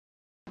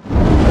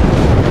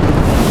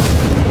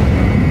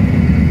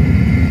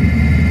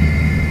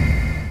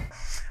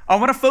I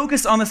want to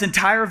focus on this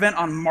entire event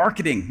on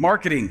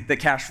marketing that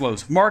cash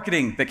flows,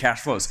 marketing that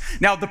cash flows.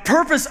 Now, the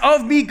purpose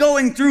of me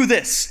going through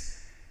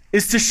this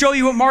is to show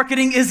you what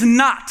marketing is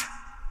not.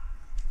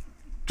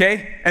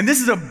 Okay? And this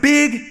is a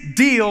big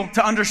deal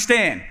to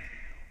understand.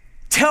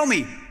 Tell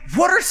me,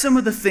 what are some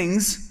of the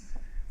things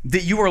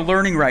that you are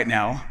learning right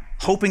now,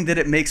 hoping that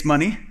it makes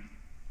money?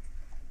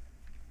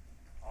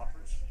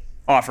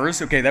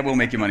 Offers. Okay, that will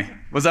make you money.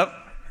 What's up?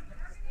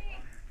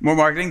 More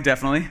marketing,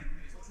 definitely.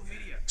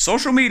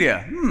 Social media.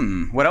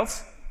 What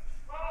else?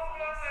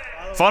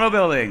 Funnel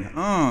building.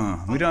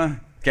 We don't.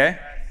 Okay.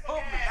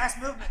 Mass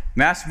movement.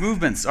 Mass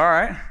movements. All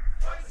right.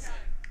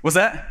 What's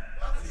that?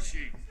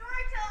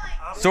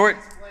 Story.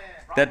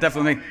 That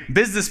definitely makes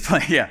business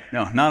plan. Yeah.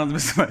 No, not on the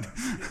business plan.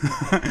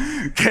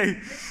 Okay.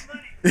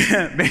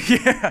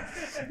 Yeah.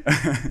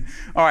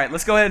 All right.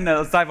 Let's go ahead and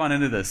let's dive on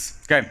into this.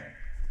 Okay.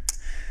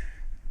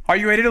 Are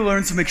you ready to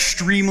learn some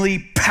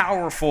extremely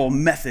powerful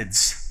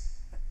methods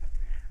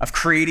of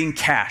creating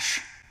cash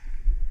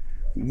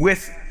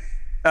with,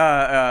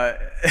 let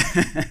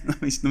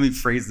me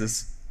phrase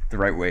this the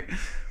right way.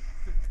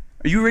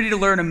 Are you ready to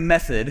learn a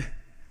method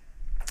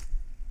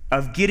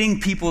of getting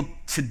people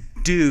to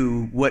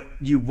do what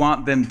you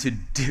want them to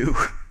do?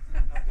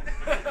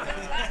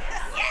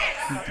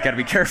 You gotta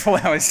be careful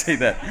how I say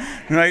that,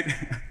 right?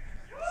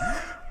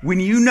 When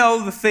you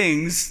know the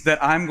things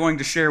that I'm going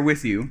to share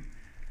with you,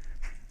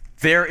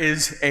 there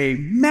is a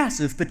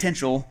massive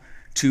potential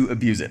to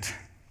abuse it.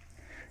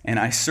 And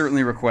I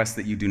certainly request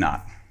that you do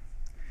not.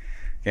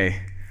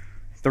 Okay?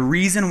 The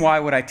reason why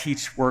what I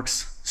teach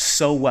works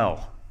so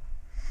well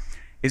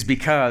is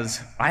because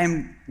I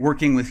am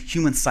working with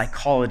human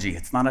psychology.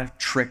 It's not a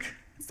trick.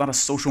 It's not a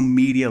social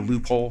media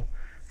loophole.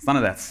 It's none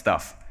of that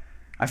stuff.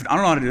 I don't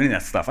know how to do any of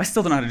that stuff. I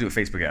still don't know how to do a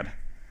Facebook ad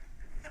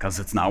because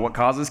it's not what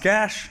causes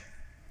cash.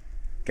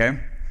 Okay?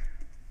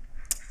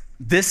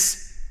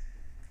 This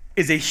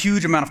is a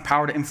huge amount of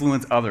power to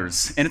influence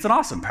others, and it's an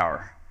awesome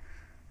power,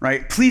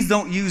 right? Please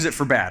don't use it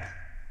for bad.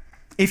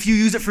 If you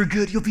use it for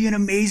good, you'll be an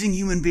amazing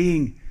human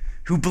being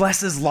who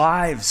blesses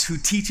lives, who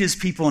teaches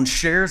people and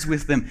shares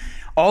with them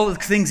all the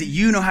things that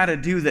you know how to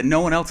do that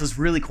no one else is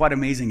really quite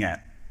amazing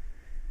at,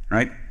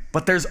 right?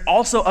 But there's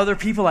also other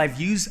people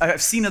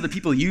I've seen other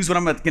people use what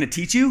I'm going to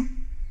teach you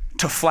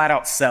to flat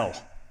out sell.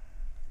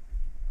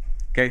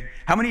 Okay?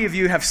 How many of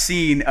you have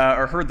seen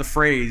or heard the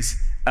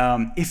phrase,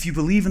 if you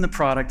believe in the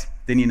product,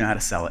 then you know how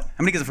to sell it? How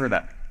many of you guys have heard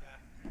that?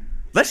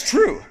 That's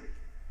true.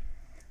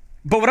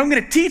 But what I'm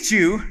going to teach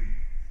you,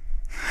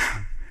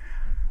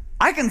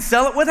 I can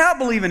sell it without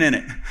believing in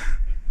it.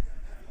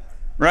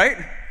 Right?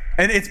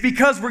 And it's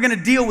because we're going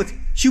to deal with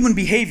human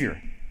behavior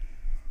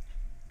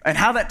and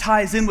how that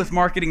ties in with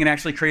marketing and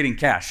actually creating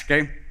cash,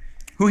 okay?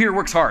 Who here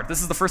works hard?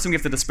 This is the first thing we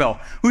have to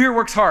dispel. Who here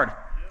works hard?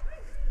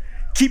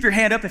 Keep your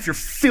hand up if you're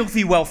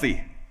filthy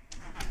wealthy.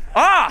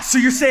 So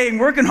you're saying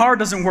working hard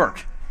doesn't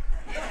work.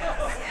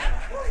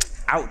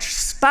 Ouch,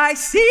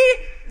 spicy.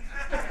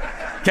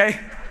 Okay,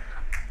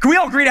 can we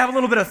all agree to have a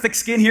little bit of thick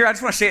skin here? I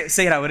just want to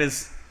say it how it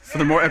is for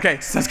the more, okay,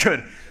 so that's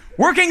good.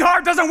 Working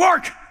hard doesn't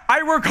work.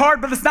 I work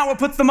hard, but that's not what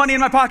puts the money in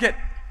my pocket.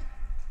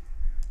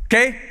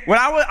 Okay, when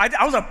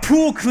I was a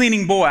pool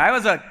cleaning boy. I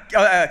was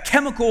a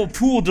chemical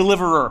pool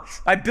deliverer.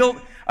 I built,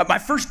 my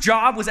first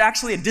job was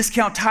actually a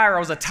Discount Tire. I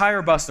was a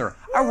tire buster.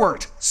 I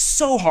worked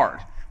so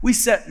hard. We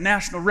set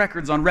national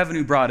records on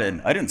revenue brought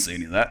in. I didn't say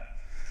any of that,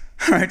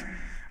 right?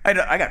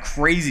 I got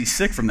crazy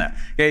sick from that,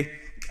 okay?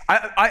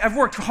 I've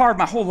worked hard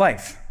my whole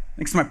life.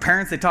 Thanks to my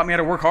parents, they taught me how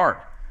to work hard,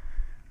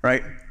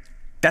 right?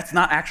 That's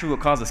not actually what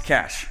causes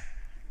cash.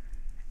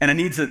 And I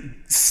need to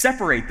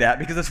separate that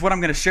because that's what I'm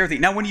going to share with you.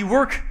 Now, when you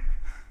work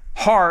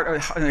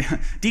hard,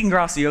 Deacon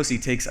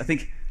Graciosi takes, I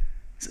think,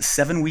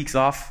 7 weeks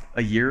off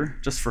a year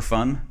just for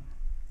fun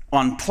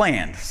on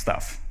planned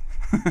stuff.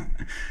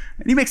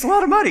 And he makes a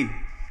lot of money.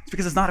 It's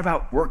because it's not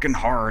about working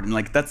hard and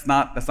like that's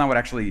not what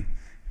actually,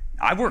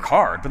 I work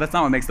hard, but that's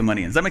not what makes the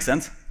money. Does that make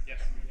sense? Yes.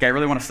 Okay, I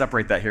really want to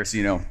separate that here so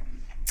you know.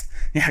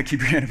 Yeah, keep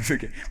your hand up.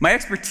 Okay. My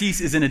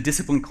expertise is in a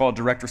discipline called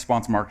direct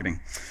response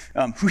marketing.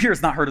 Who here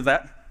has not heard of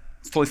that?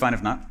 It's totally fine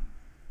if not.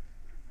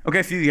 Okay,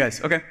 a few of you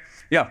guys. Okay,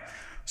 yeah.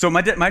 So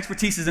my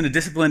expertise is in a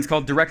discipline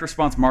called direct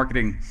response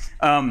marketing.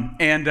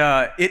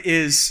 It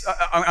is,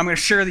 I'm going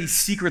to share these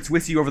secrets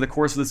with you over the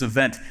course of this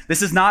event.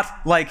 This is not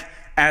like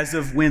as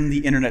of when the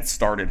internet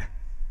started.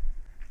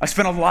 I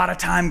spent a lot of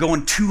time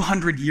going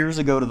 200 years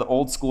ago to the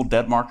old school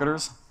dead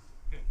marketers.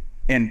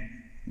 And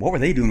what were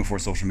they doing before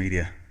social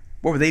media?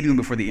 What were they doing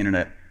before the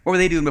internet? What were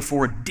they doing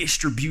before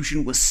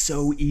distribution was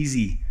so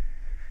easy?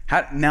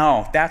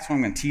 Now, that's what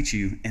I'm going to teach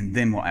you, and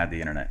then we'll add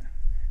the internet.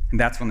 And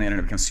that's when the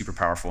internet becomes super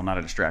powerful, not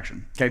a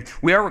distraction. Okay,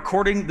 we are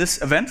recording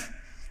this event.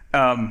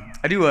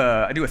 I do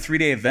a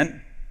 3-day event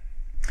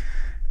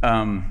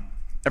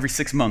every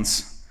 6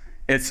 months.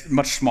 It's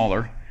much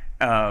smaller,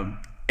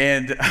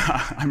 and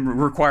I'm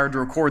required to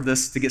record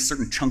this to get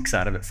certain chunks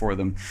out of it for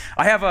them.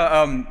 I have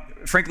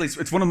frankly,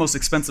 it's one of the most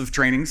expensive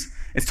trainings.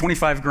 It's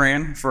 25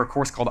 grand for a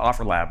course called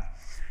OfferLab.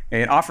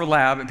 And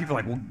OfferLab, and people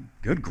are like, well,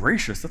 good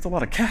gracious, that's a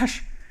lot of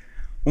cash.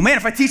 Well, man,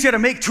 if I teach you how to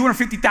make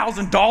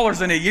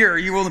 $250,000 in a year, are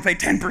you willing to pay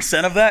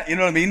 10% of that? You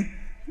know what I mean?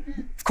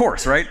 Of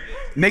course, right?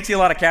 Makes you a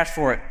lot of cash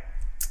for it.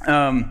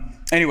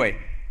 Anyway,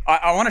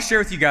 I want to share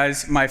with you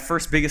guys my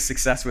first biggest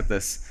success with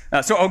this.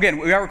 So again,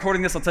 we are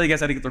recording this. I'll tell you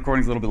guys how to get the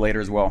recordings a little bit later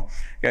as well.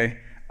 Okay.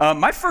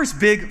 My first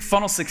big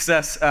funnel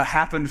success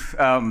happened.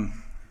 I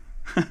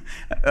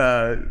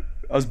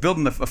was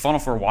building a funnel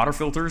for water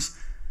filters.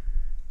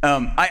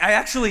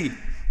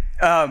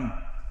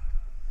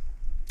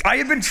 I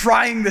had been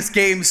trying this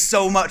game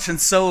so much and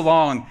so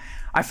long.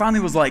 I finally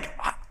was like,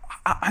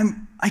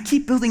 I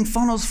keep building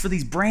funnels for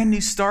these brand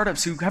new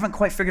startups who haven't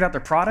quite figured out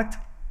their product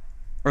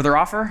or their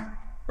offer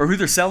or who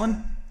they're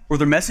selling or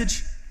their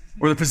message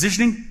or their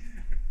positioning.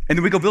 And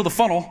then we go build a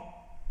funnel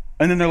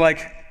and then they're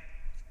like,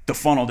 the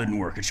funnel didn't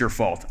work, it's your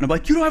fault. And I'm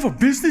like, you don't have a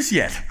business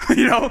yet,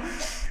 you know?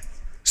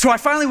 So I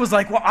finally was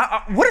like, well,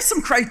 what are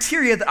some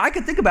criteria that I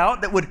could think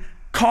about that would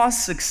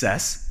cause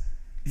success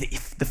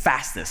the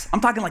fastest? I'm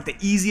talking like the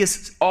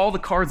easiest, all the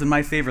cards in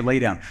my favor lay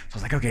down. So I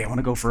was like, okay, I want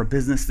to go for a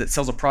business that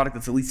sells a product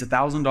that's at least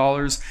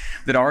 $1,000,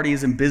 that already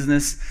is in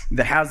business,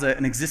 that has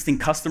an existing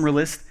customer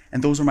list,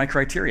 and those are my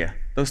criteria,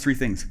 those three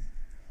things.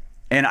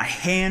 And I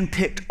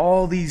handpicked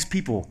all these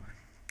people,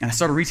 and I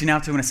started reaching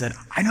out to them, and I said,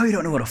 I know you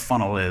don't know what a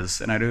funnel is,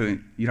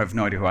 and you have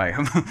no idea who I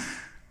am.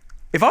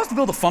 If I was to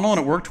build a funnel and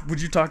it worked,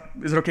 would you talk,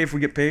 is it okay if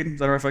we get paid? Is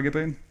that all right if I get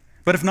paid?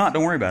 But if not,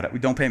 don't worry about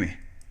it, don't pay me.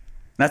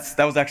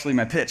 That was actually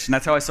my pitch, and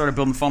that's how I started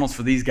building funnels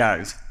for these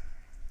guys.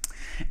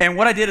 And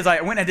what I did is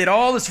I went and I did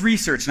all this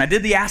research, and I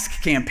did the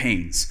ask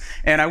campaigns,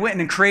 and I went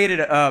and created,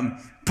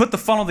 put the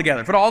funnel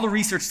together, put all the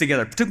research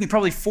together. It took me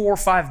probably 4 or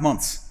 5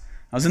 months.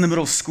 I was in the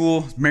middle of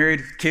school,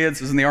 married, kids,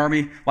 was in the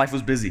Army, life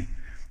was busy.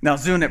 And I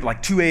was doing it at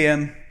like 2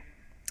 a.m.,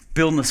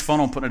 building this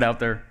funnel and putting it out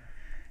there.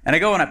 And I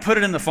go and I put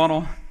it in the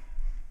funnel,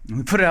 and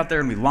we put it out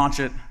there and we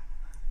launch it,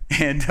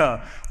 and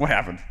what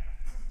happened?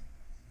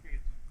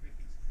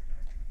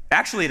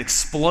 Actually, it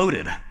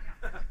exploded.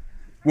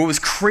 What was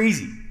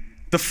crazy,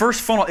 the first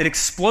funnel, it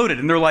exploded,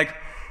 and they're like,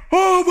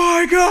 oh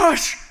my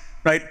gosh,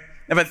 right?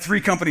 I've had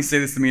 3 companies say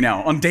this to me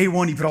now. On day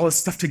 1, you put all this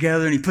stuff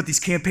together, and you put these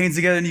campaigns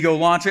together, and you go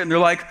launch it, and they're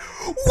like,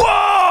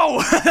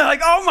 whoa! They're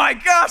like, oh my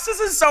gosh, this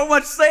is so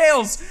much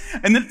sales.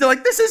 And then they're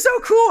like, this is so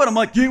cool. And I'm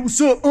like, yeah,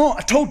 what's up?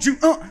 I told you,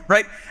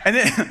 right? And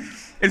then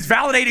it's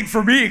validating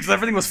for me, because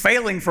everything was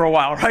failing for a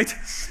while, right?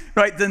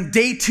 Right, then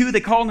day 2, they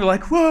call, and they're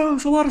like, whoa,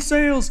 it's a lot of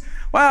sales.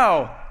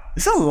 Wow.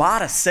 It's a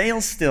lot of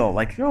sales still,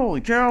 like, holy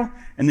cow.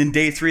 And then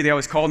day 3, they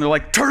always call and they're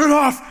like, turn it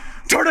off,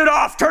 turn it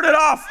off, turn it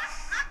off.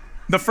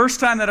 The first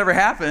time that ever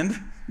happened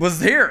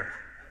was here.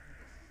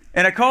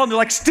 And I called and they're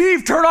like,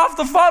 Steve, turn off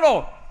the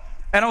funnel.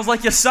 And I was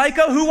like, you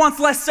psycho, who wants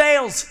less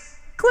sales?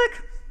 Click.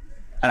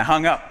 And I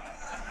hung up.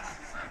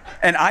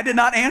 And I did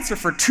not answer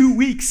for 2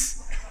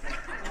 weeks.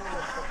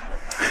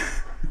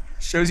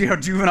 Shows you how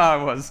juvenile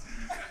I was.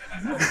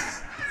 I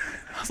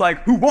was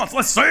like, who wants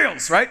less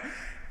sales, right?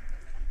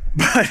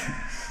 But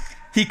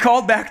he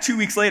called back 2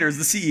 weeks later as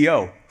the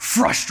CEO,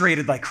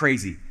 frustrated like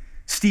crazy.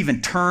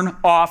 Steven, turn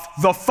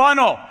off the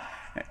funnel.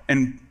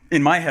 And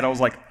in my head, I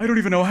was like, I don't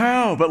even know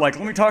how, but like,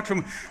 let me talk to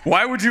him.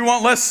 Why would you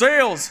want less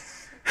sales?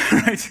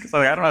 Right? Because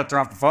I don't know how to turn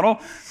off the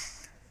funnel.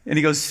 And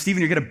he goes, Steven,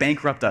 you're going to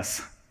bankrupt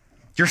us.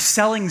 You're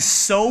selling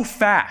so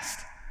fast.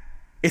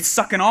 It's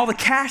sucking all the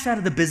cash out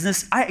of the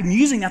business. I'm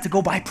using that to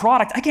go buy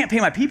product. I can't pay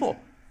my people.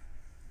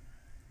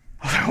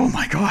 I was like, oh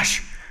my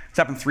gosh. It's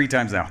happened 3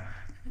 times now.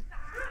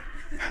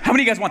 How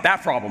many of you guys want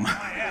that problem,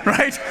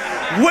 right?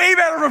 Way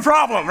better of a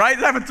problem, right?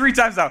 It happened 3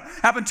 times now.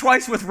 Happened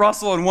twice with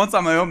Russell and once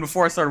on my own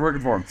before I started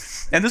working for him.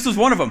 And this was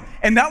one of them.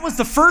 And that was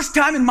the first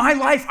time in my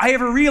life I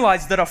ever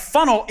realized that a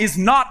funnel is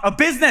not a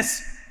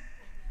business.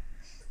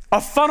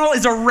 A funnel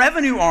is a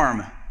revenue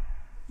arm.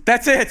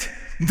 That's it.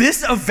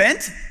 This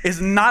event is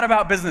not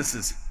about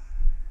businesses,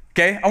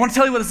 okay? I want to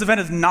tell you what this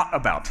event is not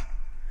about,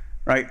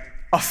 right?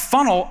 A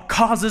funnel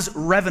causes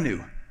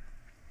revenue.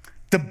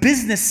 The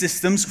business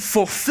systems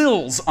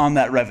fulfills on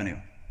that revenue.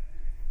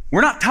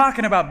 We're not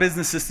talking about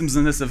business systems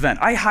in this event.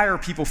 I hire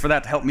people for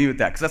that to help me with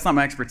that because that's not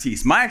my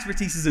expertise. My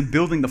expertise is in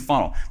building the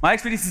funnel. My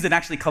expertise is in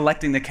actually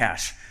collecting the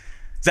cash.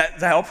 Does that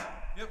help?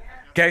 Yep.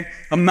 Okay,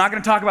 I'm not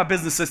gonna talk about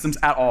business systems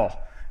at all.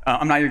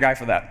 I'm not your guy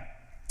for that.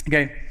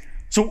 Okay,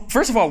 so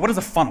first of all, what is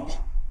a funnel?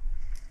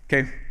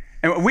 Okay,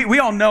 and we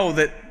all know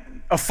that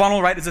a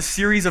funnel, right, is a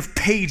series of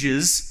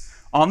pages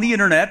on the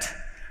internet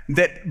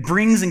that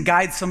brings and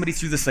guides somebody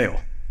through the sale.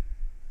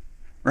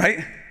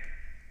 Right?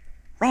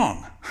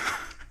 Wrong.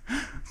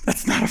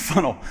 That's not a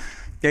funnel,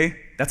 okay?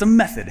 That's a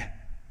method.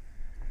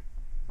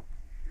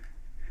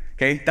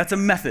 Okay, that's a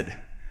method.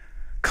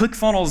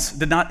 ClickFunnels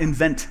did not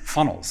invent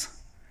funnels,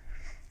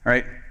 all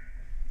right?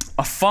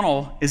 A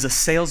funnel is a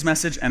sales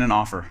message and an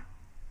offer,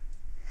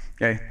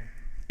 okay?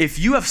 If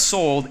you have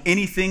sold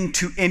anything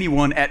to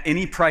anyone at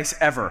any price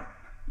ever,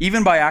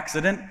 even by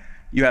accident,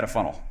 you had a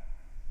funnel.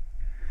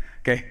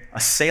 Okay, a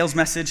sales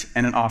message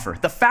and an offer.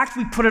 The fact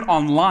we put it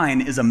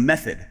online is a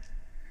method.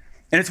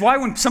 And it's why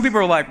when some people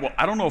are like, well,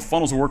 I don't know if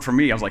funnels will work for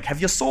me, I was like,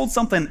 have you sold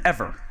something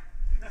ever?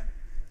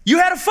 You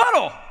had a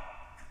funnel.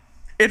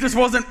 It just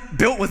wasn't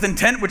built with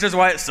intent, which is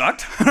why it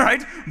sucked,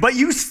 right? But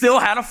you still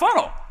had a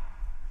funnel.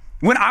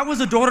 When I was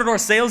a door-to-door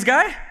sales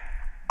guy,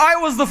 I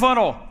was the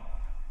funnel.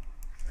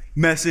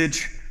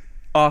 Message,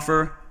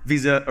 offer,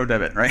 Visa or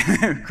debit, right?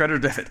 Credit or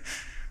debit,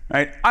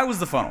 right? I was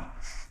the funnel.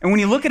 And when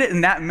you look at it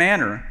in that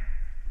manner,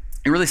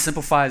 it really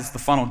simplifies the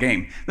funnel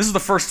game. This is the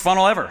first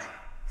funnel ever.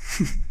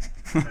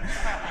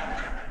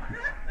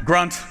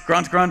 Grunt,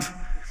 grunt, grunt.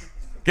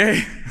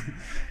 Okay.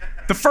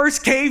 The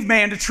first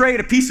caveman to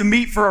trade a piece of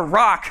meat for a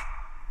rock,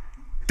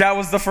 that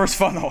was the first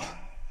funnel.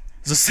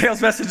 It's a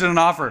sales message and an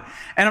offer.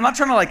 And I'm not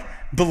trying to like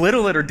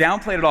belittle it or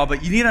downplay it at all,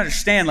 but you need to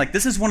understand, like,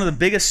 this is one of the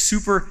biggest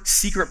super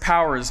secret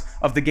powers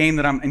of the game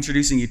that I'm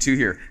introducing you to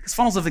here. Because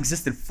funnels have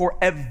existed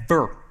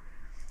forever.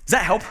 Does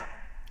that help?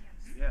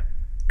 Yeah.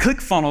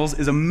 ClickFunnels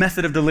is a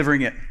method of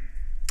delivering it.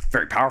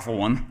 Very powerful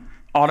one.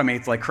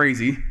 Automates like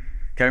crazy,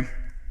 okay?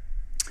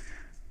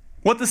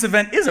 What this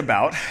event is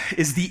about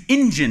is the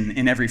engine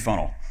in every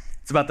funnel.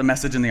 It's about the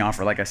message and the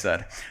offer, like I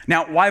said.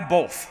 Now, why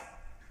both?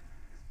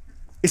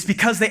 It's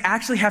because they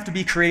actually have to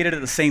be created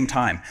at the same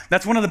time.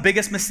 That's one of the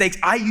biggest mistakes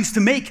I used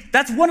to make.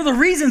 That's one of the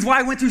reasons why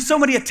I went through so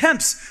many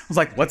attempts. I was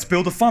like, let's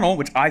build a funnel,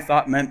 which I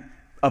thought meant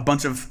a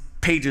bunch of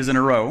pages in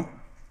a row.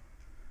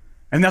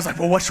 And then I was like,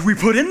 well, what should we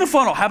put in the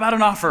funnel? How about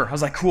an offer? I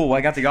was like, cool, well,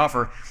 I got the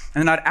offer.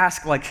 And then I'd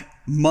ask like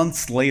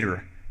months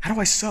later, how do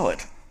I sell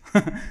it?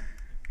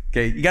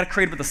 Okay, you gotta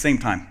create it at the same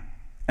time.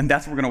 And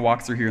that's what we're gonna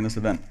walk through here in this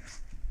event.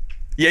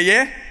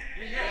 Yeah?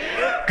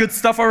 Good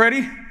stuff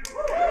already?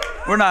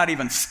 We're not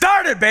even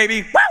started,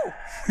 baby. Woo!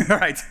 All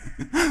right.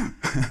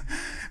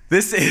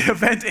 This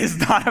event is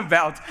not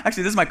about,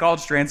 actually, this is my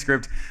college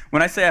transcript.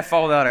 When I say I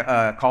followed out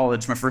of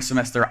college my first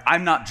semester,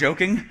 I'm not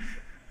joking.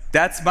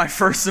 That's my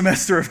first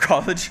semester of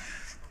college.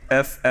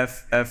 A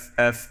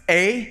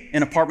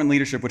in apartment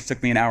leadership, which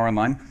took me an hour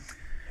online.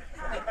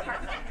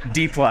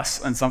 D+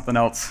 and something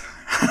else.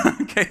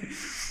 Okay.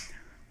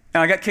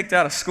 Now, I got kicked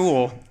out of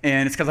school,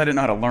 and it's because I didn't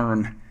know how to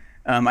learn.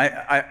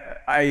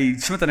 I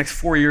spent the next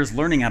 4 years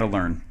learning how to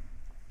learn.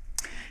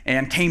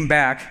 And came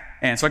back,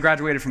 and so I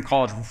graduated from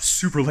college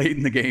super late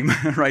in the game,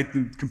 right,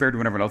 compared to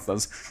when everyone else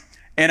does.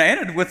 And I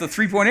ended with a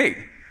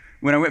 3.8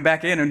 when I went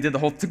back in and did the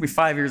whole, it took me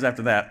 5 years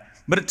after that.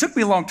 But it took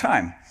me a long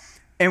time.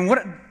 And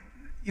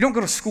you don't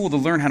go to school to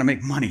learn how to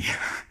make money.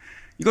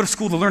 You go to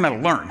school to learn how to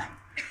learn,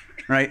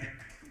 right?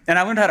 And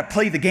I learned how to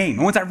play the game.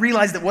 And once I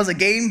realized it was a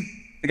game,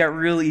 it got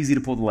real easy to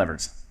pull the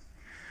levers,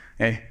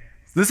 okay?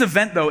 This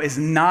event, though, is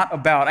not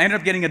about, I ended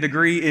up getting a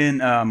degree in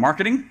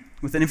marketing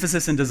with an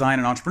emphasis in design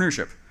and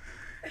entrepreneurship.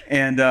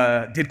 And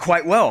did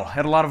quite well.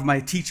 Had a lot of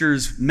my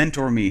teachers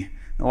mentor me.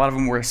 A lot of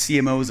them were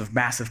CMOs of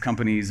massive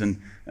companies.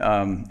 And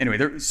anyway,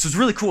 so it's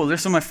really cool. They're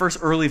some of my first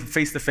early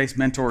face-to-face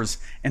mentors.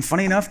 And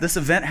funny enough, this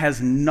event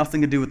has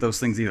nothing to do with those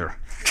things either,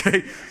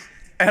 okay?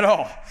 At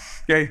all,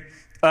 okay?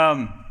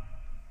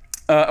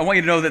 I want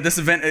you to know that this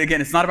event,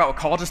 again, it's not about what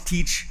colleges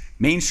teach,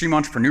 mainstream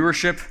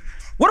entrepreneurship.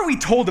 What are we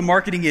told the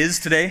marketing is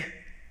today?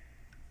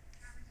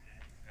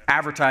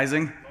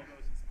 Advertising,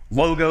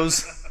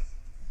 logos,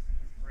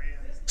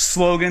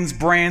 slogans,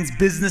 brands,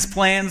 business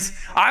plans.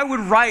 I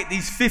would write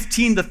these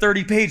 15 to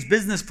 30 page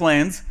business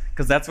plans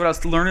because that's what I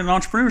was learning in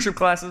entrepreneurship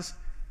classes,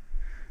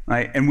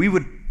 right? And we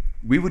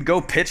would go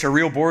pitch a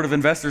real board of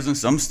investors, and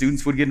some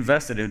students would get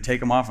invested and take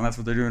them off, and that's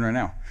what they're doing right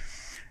now.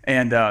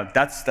 And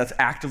that's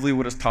actively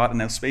what is taught in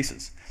those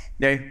spaces.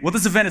 Okay? What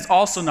this event is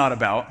also not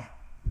about.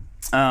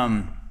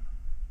 Why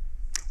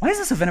is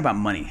this event about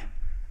money?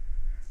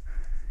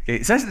 Okay,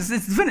 this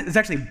event is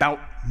actually about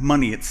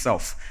money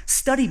itself.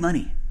 Study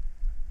money.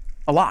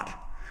 A lot,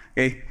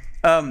 okay?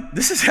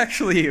 This is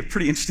actually a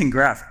pretty interesting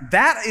graph.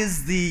 That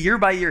is the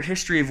year-by-year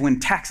history of when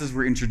taxes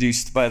were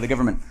introduced by the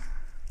government.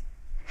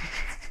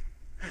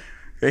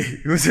 Okay,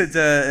 was it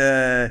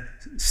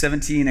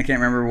 17, I can't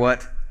remember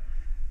what,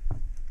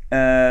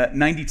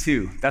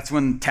 92. That's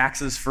when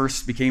taxes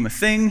first became a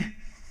thing.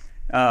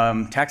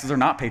 Taxes are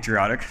not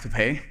patriotic to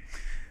pay.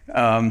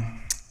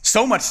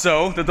 So much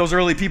so that those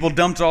early people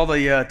dumped all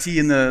the tea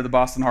in the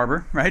Boston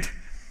Harbor, right?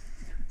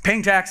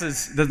 Paying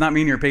taxes does not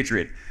mean you're a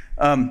patriot.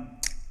 I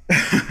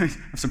have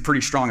some pretty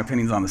strong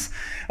opinions on this,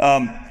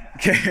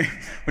 okay,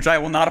 which I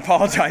will not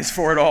apologize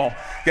for at all,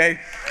 okay?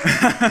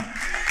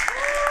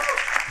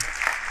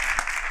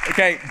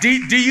 Okay, do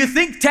you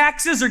think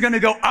taxes are going to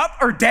go up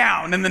or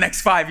down in the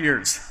next 5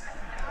 years?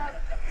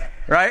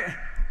 Right?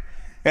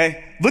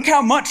 Okay, look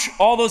how much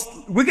all those,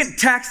 we're getting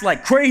taxed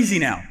like crazy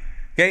now.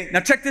 Okay,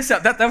 now check this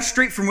out. That was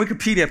straight from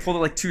Wikipedia. I pulled it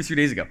like 2 or 3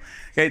 days ago.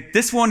 Okay,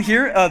 this one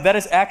here, that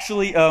is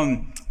actually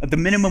the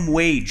minimum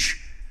wage.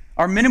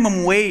 Our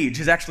minimum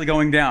wage is actually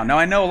going down. Now,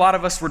 I know a lot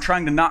of us were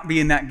trying to not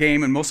be in that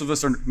game, and most of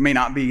us may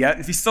not be yet.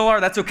 If you still are,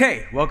 that's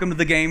okay. Welcome to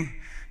the game.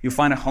 You'll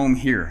find a home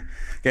here.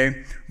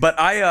 Okay, but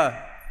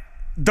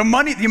the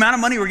amount of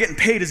money we're getting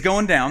paid is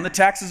going down. The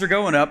taxes are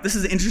going up. This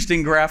is an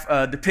interesting graph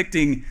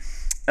depicting.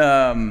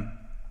 This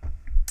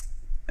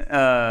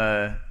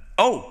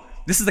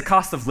is the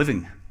cost of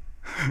living.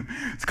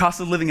 The cost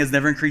of living has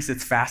never increased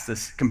its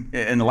fastest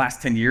in the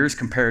last 10 years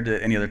compared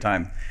to any other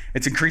time.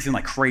 It's increasing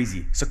like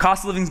crazy. So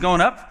cost of living's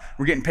going up.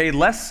 We're getting paid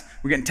less.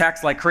 We're getting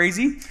taxed like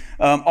crazy.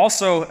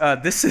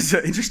 This is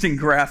an interesting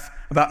graph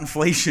about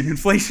inflation.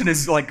 Inflation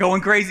is like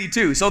going crazy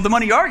too. So the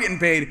money you are getting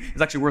paid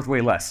is actually worth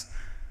way less.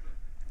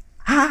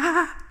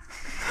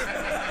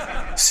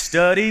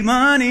 Study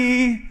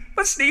money.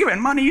 But Stephen,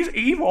 money's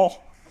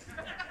evil.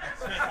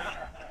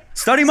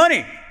 Study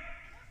money.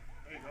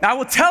 Now, I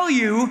will tell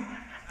you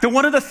that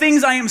one of the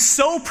things I am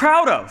so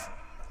proud of,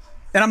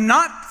 and I'm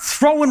not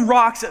throwing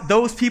rocks at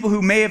those people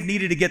who may have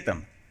needed to get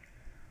them,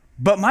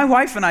 but my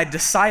wife and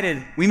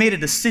I we made a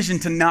decision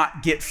to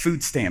not get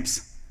food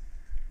stamps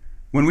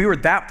when we were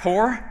that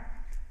poor.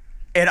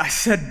 And I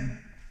said,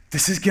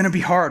 this is going to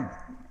be hard,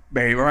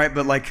 babe, all right?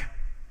 But like,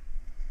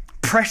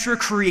 pressure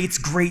creates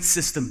great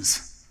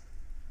systems.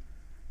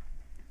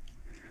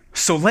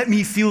 So let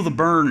me feel the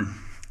burn,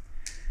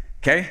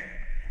 okay?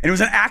 And it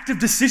was an active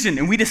decision,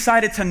 and we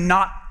decided to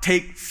not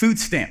take food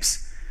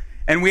stamps.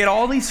 And we had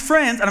all these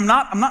friends, and I'm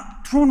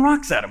not throwing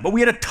rocks at them, but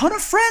we had a ton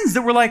of friends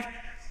that were like,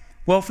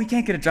 well, if we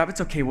can't get a job, it's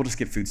okay, we'll just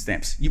get food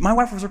stamps. My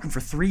wife was working for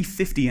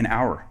 $3.50 an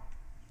hour.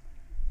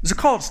 It was a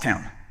college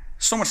town.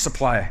 So much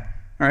supply,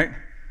 all right?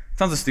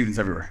 Tons of students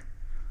everywhere.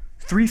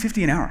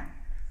 $3.50 an hour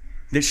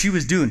that she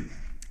was doing.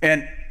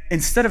 And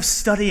instead of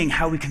studying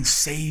how we can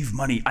save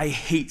money, I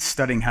hate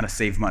studying how to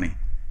save money.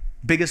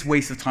 Biggest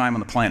waste of time on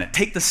the planet.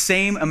 Take the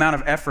same amount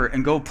of effort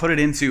and go put it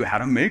into how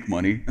to make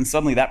money, and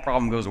suddenly that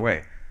problem goes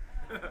away.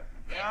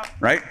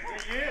 Right?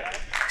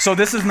 So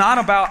this is not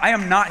about, I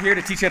am not here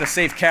to teach you how to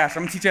save cash.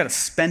 I'm going to teach you how to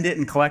spend it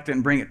and collect it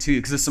and bring it to you,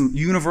 because there's some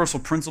universal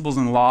principles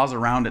and laws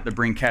around it that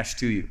bring cash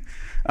to you.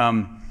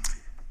 The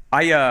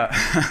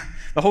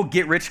whole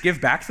get rich, give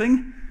back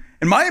thing,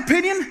 in my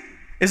opinion,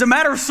 is a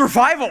matter of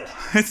survival.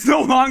 It's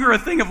no longer a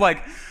thing of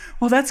like,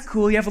 well, that's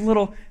cool, you have a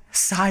little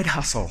side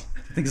hustle.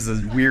 I think this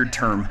is a weird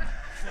term.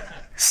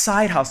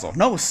 Side hustle.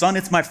 No, son,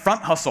 it's my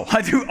front hustle.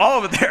 I do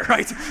all of it there,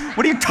 right?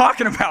 What are you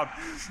talking about?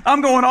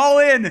 I'm going all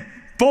in,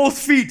 both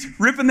feet,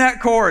 ripping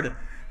that cord,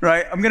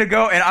 right? I'm gonna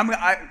go,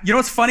 and you know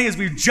what's funny is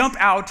we jump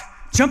out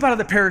of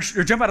the parachute,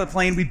 or jump out of the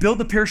plane, we build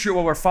the parachute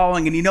while we're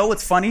falling, and you know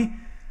what's funny?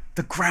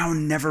 The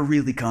ground never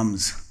really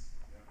comes,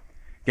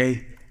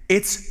 okay?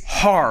 It's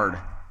hard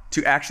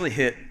to actually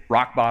hit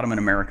rock bottom in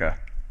America.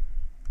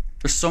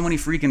 There's so many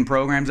freaking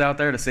programs out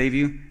there to save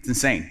you, it's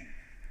insane.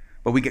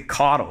 But we get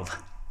coddled.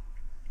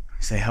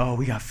 We say, oh,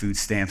 we got food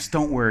stamps.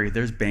 Don't worry,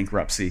 there's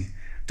bankruptcy.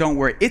 Don't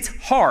worry. It's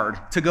hard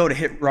to go to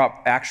hit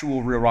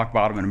actual real rock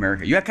bottom in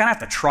America. You kind of have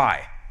to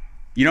try.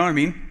 You know what I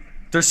mean?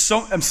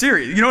 I'm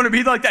serious. You know what I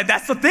mean? Like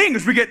that's the thing,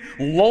 is we get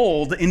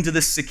lulled into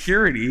this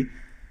security. And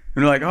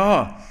we're like,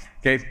 oh,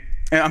 okay.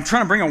 And I'm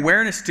trying to bring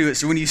awareness to it.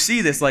 So when you see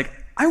this, like,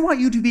 I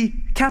want you to be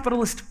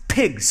capitalist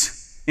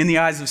pigs in the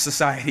eyes of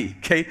society,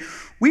 okay?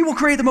 We will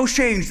create the most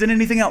change than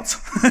anything else,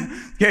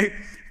 okay?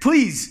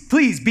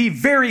 Please be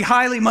very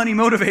highly money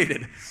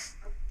motivated,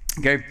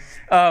 okay?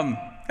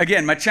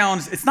 Again, my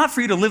challenge, it's not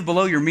for you to live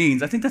below your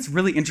means. I think that's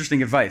really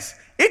interesting advice.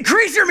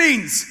 Increase your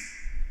means.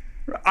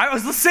 I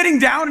was sitting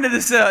down into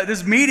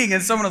this meeting,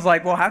 and someone was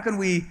like, well, how can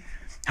we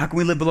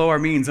live below our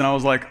means? And I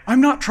was like,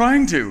 I'm not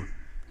trying to.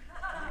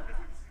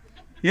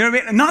 You know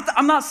what I mean?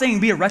 I'm not saying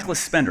be a reckless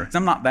spender, because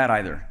I'm not that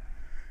either,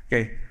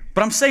 okay?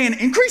 But I'm saying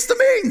increase the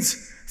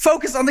means.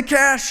 Focus on the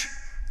cash.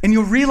 And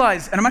you'll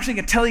realize, and I'm actually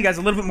going to tell you guys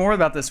a little bit more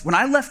about this. When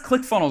I left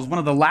ClickFunnels, one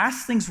of the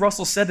last things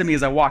Russell said to me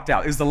as I walked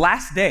out, it was the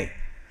last day.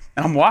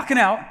 And I'm walking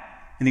out,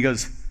 and he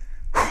goes,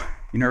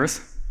 you nervous?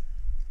 I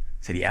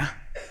said, yeah.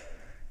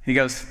 He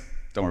goes,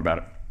 don't worry about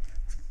it.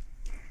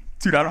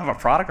 Dude, I don't have a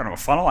product, I don't have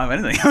a funnel, I don't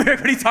have anything.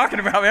 What are you talking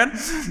about, man?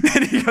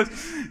 And he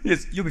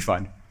goes, you'll be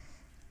fine.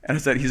 And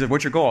he said,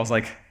 what's your goal? I was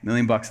like, $1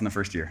 million in the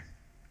first year.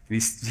 And he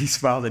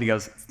smiled, and he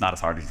goes, it's not as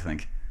hard as you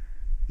think.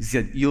 He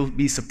said, you'll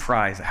be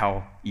surprised at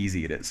how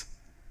easy it is.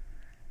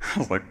 I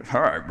was like,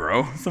 all right, bro,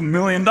 it's $1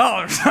 million.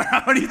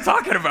 What are you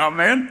talking about,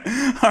 man?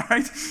 All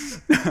right.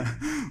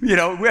 You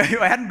know, it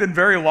hadn't been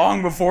very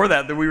long before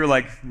that we were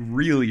like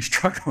really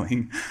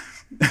struggling.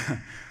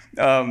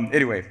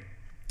 Anyway,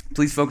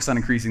 please focus on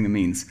increasing the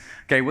means.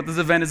 Okay, what this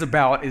event is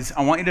about is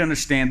I want you to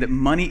understand that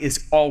money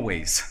is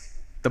always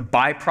the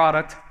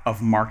byproduct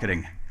of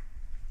marketing.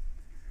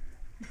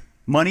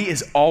 Money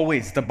is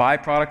always the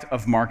byproduct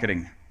of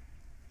marketing.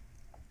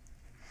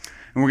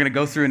 And we're going to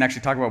go through and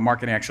actually talk about what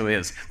marketing actually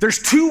is. There's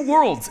two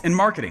worlds in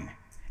marketing.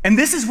 And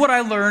this is what I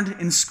learned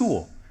in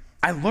school.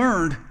 I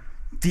learned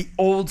the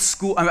old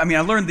school, I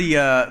learned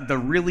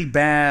the really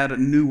bad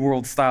new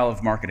world style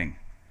of marketing.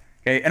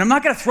 Okay? And I'm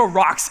not going to throw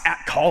rocks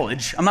at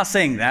college. I'm not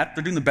saying that.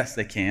 They're doing the best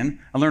they can.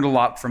 I learned a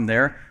lot from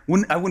there.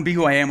 I wouldn't be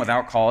who I am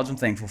without college. I'm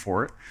thankful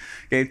for it.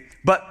 Okay?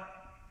 But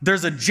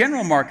there's a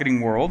general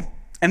marketing world.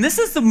 And this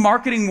is the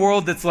marketing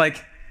world that's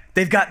like,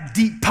 they've got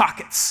deep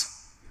pockets.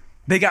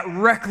 They got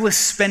reckless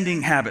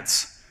spending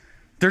habits.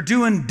 They're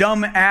doing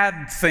dumb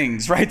ad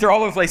things, right? They're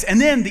all over the place. And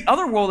then the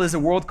other world is a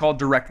world called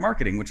direct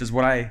marketing, which is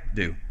what I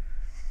do.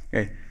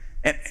 Okay?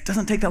 And it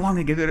doesn't take that long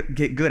to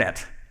get good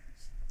at.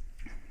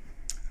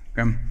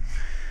 Okay?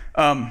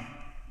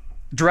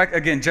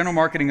 General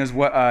marketing is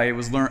what I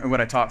was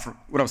what I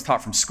was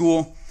taught from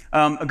school.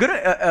 A good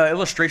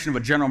illustration of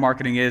what general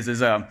marketing is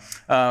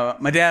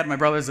my dad, my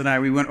brothers, and I,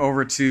 we went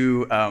over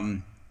to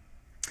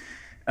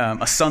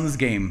a Suns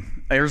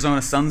game,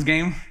 Arizona Suns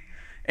game,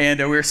 and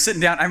we were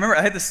sitting down. I remember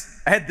I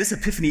had this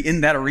epiphany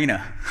in that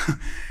arena,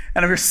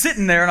 and we were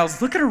sitting there, and I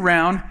was looking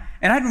around,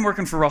 and I'd been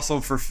working for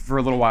Russell for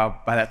a little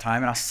while by that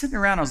time, and I was sitting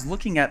around, I was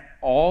looking at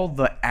all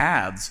the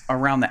ads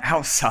around the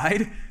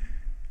outside.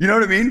 You know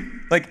what I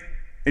mean? Like,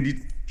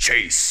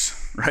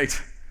 Chase, right?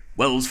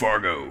 Wells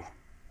Fargo.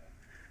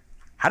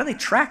 How do they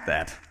track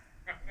that?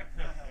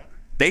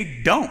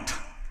 They don't.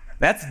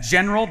 That's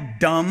general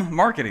dumb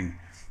marketing.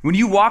 When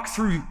you walk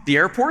through the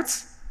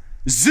airports,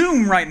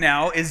 Zoom right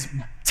now is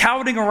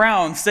touting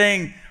around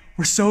saying,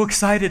 we're so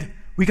excited,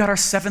 we got our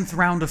 7th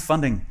round of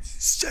funding.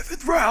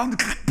 7th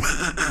round?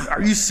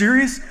 Are you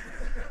serious?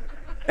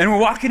 And we're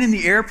walking in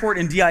the airport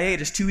in DIA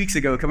just 2 weeks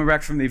ago, coming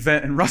back from the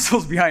event, and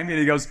Russell's behind me and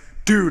he goes,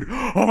 dude,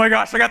 oh my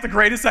gosh, I got the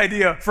greatest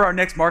idea for our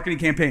next marketing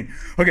campaign.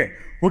 Okay,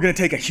 we're gonna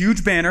take a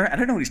huge banner. I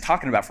don't know what he's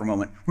talking about for a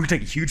moment. We're gonna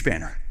take a huge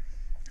banner.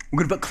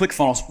 We're gonna put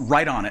ClickFunnels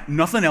right on it,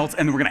 nothing else,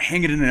 and then we're gonna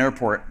hang it in an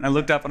airport. And I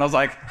looked up and I was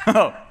like,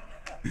 oh,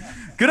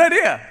 good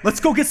idea. Let's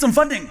go get some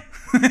funding.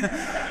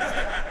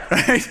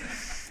 Right?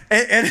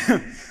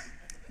 And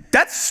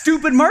that's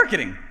stupid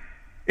marketing.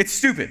 It's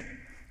stupid.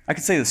 I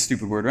could say this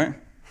stupid word, right?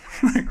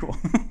 Cool.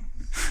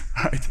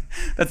 All right,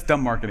 that's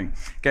dumb marketing.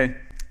 Okay,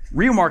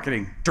 real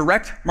marketing,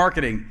 direct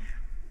marketing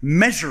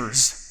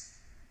measures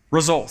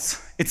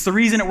results. It's the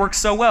reason it works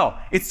so well.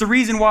 It's the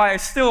reason why I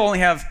still only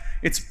have,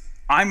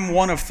 I'm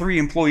one of 3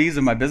 employees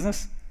in my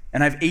business,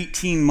 and I have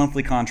 18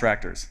 monthly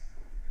contractors.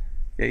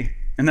 Okay,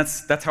 and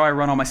that's how I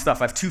run all my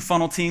stuff. I have 2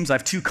 funnel teams, I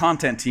have 2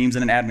 content teams,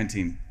 and an admin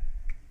team.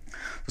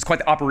 It's quite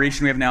the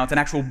operation we have now. It's an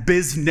actual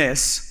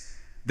business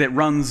that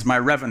runs my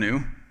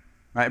revenue.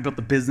 Right? I built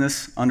the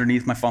business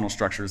underneath my funnel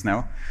structures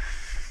now.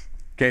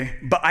 Okay,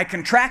 but I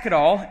can track it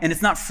all, and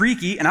it's not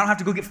freaky, and I don't have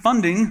to go get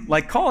funding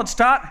like college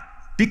taught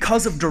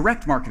because of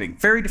direct marketing.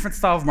 Very different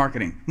style of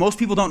marketing. Most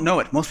people don't know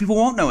it. Most people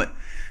won't know it.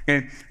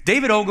 Okay?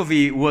 David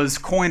Ogilvy was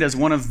coined as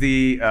one of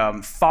the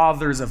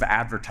fathers of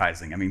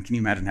advertising. I mean, can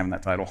you imagine having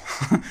that title?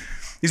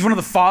 He's one of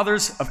the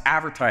fathers of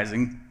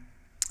advertising,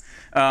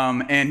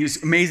 and he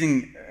was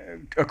amazing,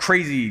 a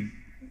crazy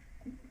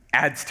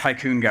ads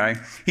tycoon guy.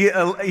 He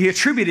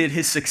attributed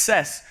his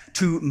success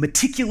to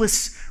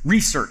meticulous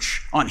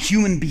research on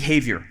human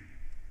behavior.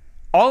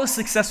 All his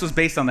success was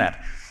based on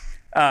that.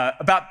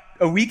 About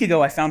a week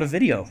ago, I found a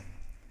video.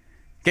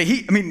 Okay,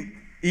 he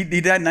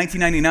died in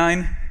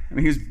 1999. I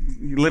mean,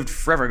 he lived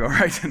forever ago,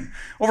 right? And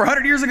over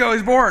 100 years ago, he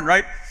was born,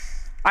 right?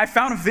 I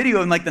found a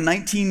video in like the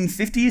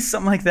 1950s,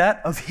 something like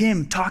that, of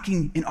him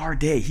talking in our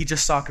day. He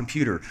just saw a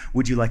computer.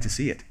 Would you like to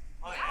see it?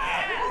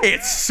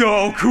 It's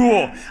so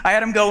cool. I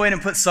had him go in and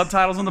put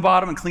subtitles on the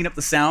bottom and clean up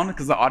the sound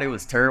because the audio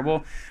was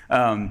terrible.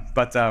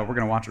 But we're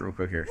going to watch it real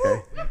quick here,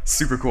 okay?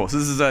 Super cool. So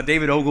this is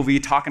David Ogilvy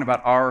talking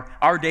about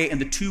our day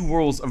and the 2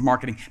 worlds of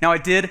marketing. Now, I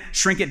did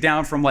shrink it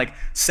down from like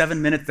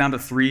 7 minutes down to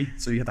 3,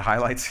 so you have the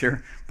highlights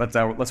here. But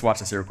let's watch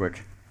this here real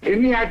quick.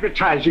 In the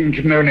advertising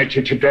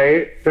community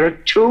today, there are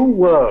 2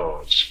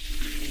 worlds.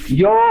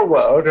 Your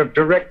world of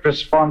direct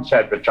response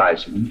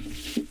advertising,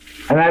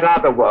 and that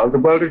other world, the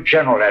world of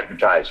general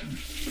advertising.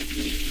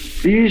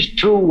 These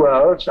 2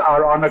 worlds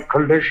are on a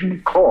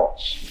collision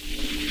course.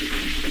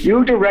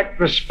 You direct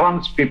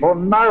response people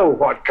know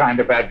what kind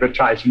of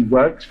advertising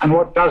works and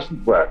what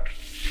doesn't work.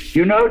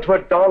 You know to a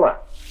dollar.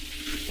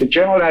 The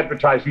general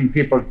advertising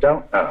people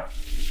don't know.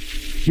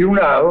 You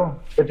know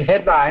that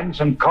headlines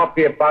and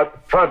copy about the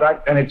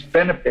product and its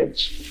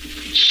benefits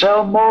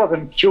sell more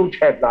than cute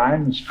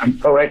headlines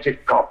and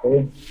poetic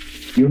copy.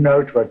 You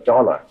know to a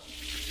dollar.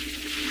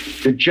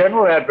 The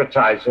general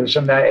advertisers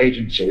and their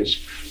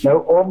agencies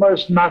know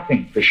almost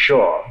nothing for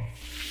sure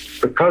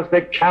because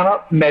they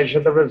cannot measure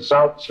the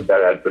results of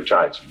their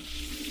advertising.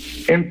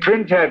 In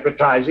print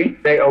advertising,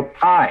 they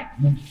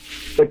opine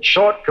that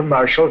short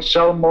commercials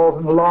sell more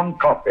than long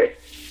copy.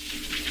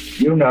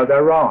 You know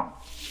they're wrong.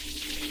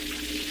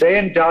 They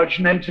indulge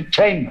in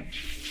entertainment.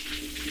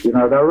 You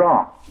know they're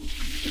wrong.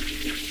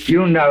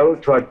 You know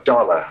to a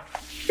dollar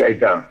they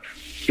don't.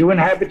 You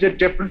inhabit a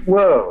different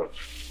world.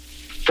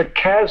 The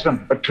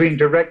chasm between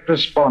direct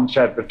response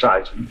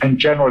advertising and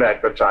general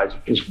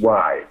advertising is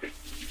wide.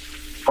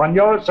 On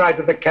your side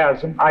of the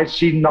chasm, I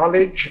see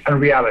knowledge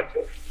and reality.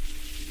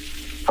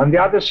 On the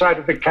other side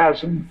of the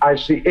chasm, I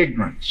see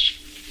ignorance.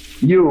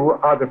 You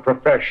are the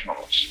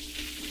professionals.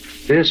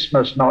 This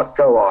must not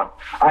go on.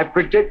 I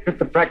predict that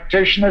the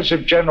practitioners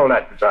of general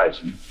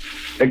advertising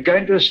are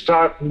going to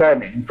start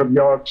learning from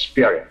your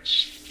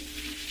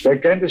experience. They're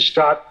going to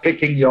start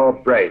picking your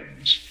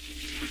brains.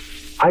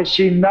 I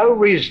see no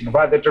reason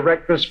why the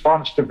direct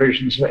response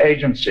divisions of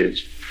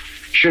agencies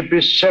should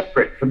be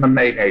separate from the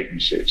main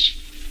agencies.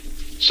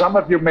 Some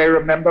of you may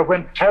remember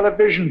when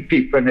television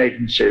people in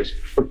agencies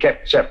were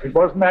kept separate.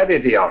 Wasn't that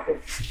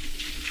idiotic?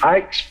 I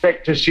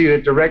expect to see the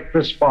direct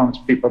response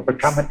people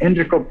become an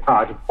integral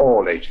part of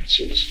all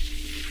agencies.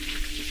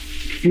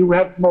 You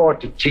have more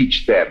to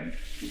teach them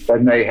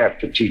than they have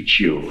to teach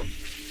you.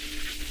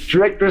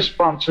 Direct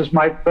response was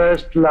my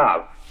first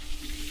love,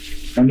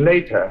 and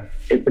later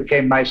it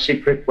became my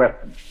secret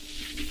weapon.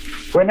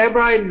 Whenever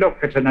I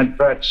look at an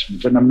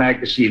advertisement in a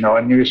magazine or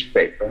a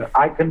newspaper,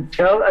 I can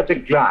tell at a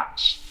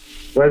glance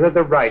whether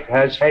the writer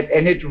has had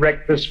any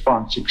direct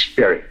response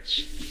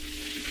experience.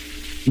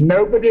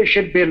 Nobody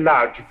should be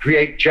allowed to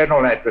create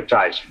general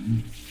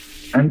advertising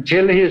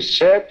until he has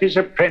served his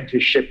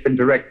apprenticeship in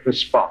direct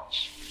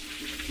response.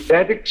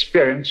 That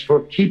experience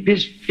will keep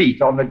his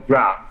feet on the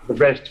ground for the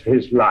rest of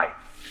his life.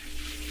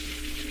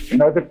 You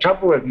know, the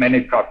trouble with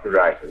many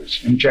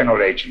copywriters and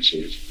general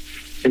agencies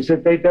is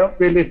that they don't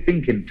really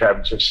think in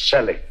terms of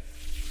selling.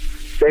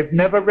 They've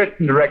never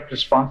written direct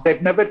response.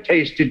 They've never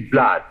tasted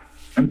blood.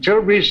 Until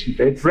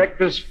recently, direct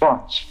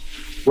response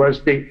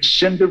was the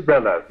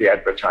Cinderella of the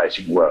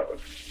advertising world.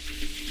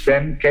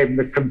 Then came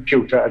the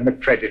computer and the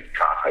credit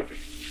card,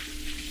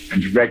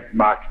 and direct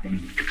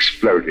marketing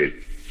exploded.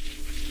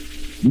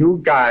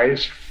 You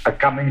guys are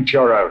coming to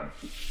your own.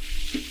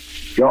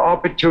 Your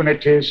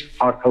opportunities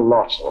are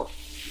colossal.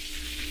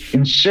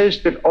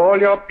 Insist that all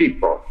your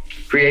people,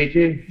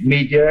 creative,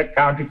 media,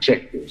 account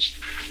executives,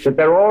 that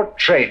they're all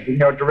trained in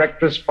your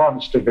direct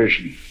response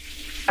division,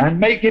 and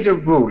make it a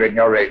rule in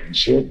your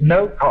agency that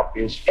no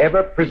copy is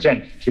ever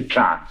presented to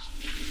clients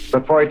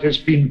before it has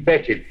been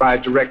vetted by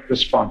a direct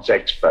response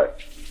expert.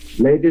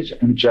 Ladies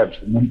and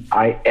gentlemen,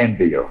 I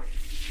envy you.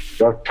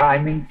 Your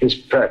timing is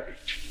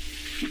perfect.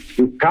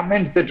 You come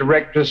into the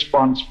direct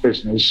response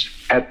business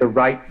at the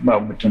right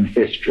moment in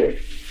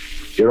history.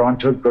 You're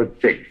onto a good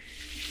thing.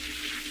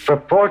 For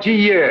 40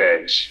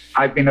 years,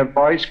 I've been a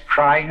voice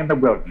crying in the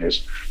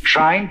wilderness,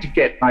 trying to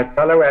get my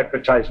fellow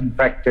advertising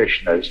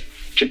practitioners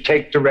to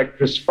take direct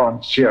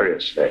response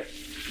seriously.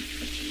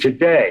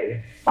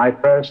 Today, my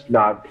first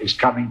love is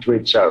coming to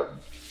its own.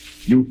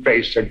 You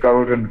face a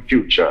golden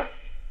future.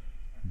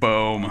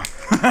 Boom.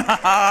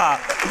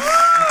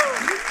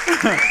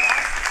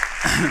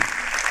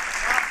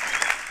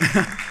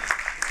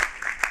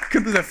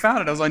 Couldn't believe I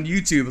found it. I was on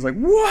YouTube. I was like,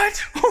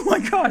 what? Oh my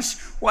gosh.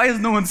 Why has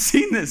no one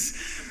seen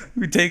this?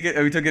 We took it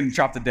and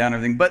chopped it down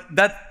and everything. But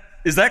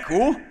is that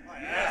cool?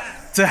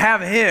 Yes. To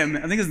have him,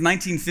 I think it was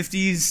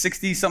 1950s,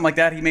 60s, something like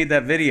that, he made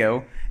that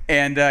video.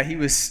 And he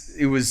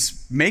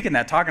was making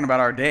that, talking about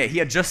our day. He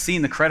had just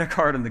seen the credit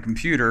card and the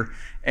computer,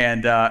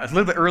 and a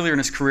little bit earlier in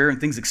his career, and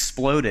things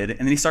exploded. And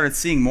then he started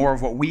seeing more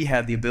of what we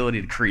had the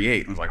ability to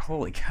create. And was like,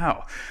 holy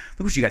cow,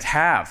 look what you guys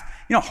have.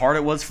 You know how hard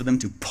it was for them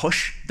to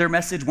push their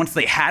message once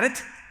they had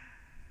it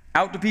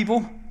out to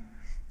people?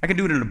 I can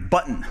do it in a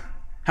button.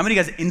 How many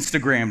guys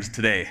Instagrammed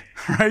today,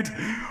 right?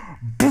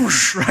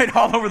 Boosh, right,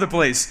 all over the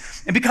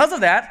place. And because of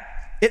that,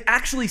 it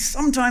actually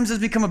sometimes has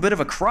become a bit of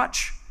a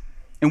crutch.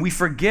 And we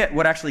forget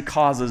what actually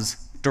causes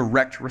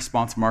direct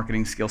response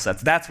marketing skill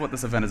sets. That's what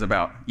this event is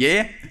about.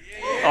 Yeah?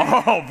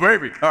 Oh,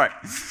 baby. All right.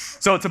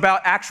 So it's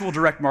about actual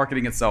direct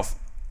marketing itself.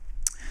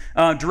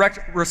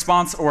 Direct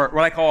response, or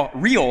what I call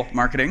real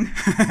marketing,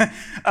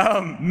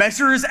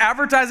 measures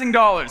advertising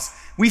dollars.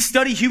 We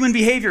study human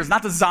behaviors,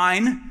 not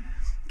design.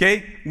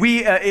 Okay?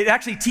 It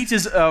actually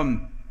teaches,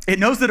 it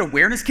knows that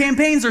awareness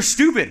campaigns are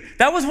stupid.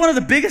 That was one of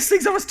the biggest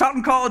things I was taught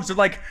in college. They're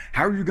like,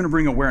 how are you going to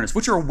bring awareness?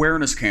 What's your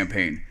awareness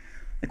campaign?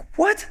 Like,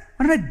 what?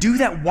 Why don't I do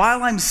that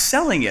while I'm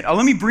selling it? Oh,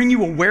 let me bring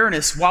you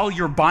awareness while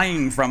you're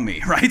buying from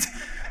me, right?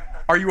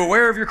 Are you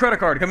aware of your credit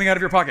card coming out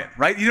of your pocket,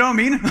 right? You know what I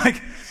mean?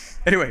 Like,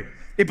 anyway,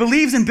 it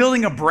believes in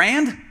building a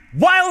brand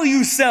while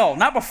you sell,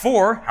 not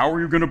before. How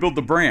are you going to build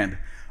the brand?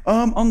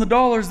 On the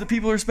dollars that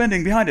people are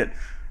spending behind it,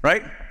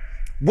 right?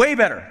 Way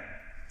better.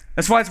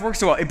 That's why it works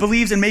so well. It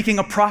believes in making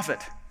a profit.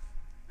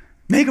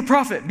 Make a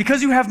profit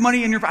because you have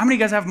money in your, how many of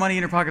you guys have money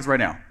in your pockets right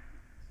now?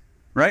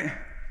 Right?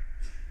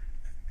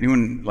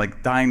 Anyone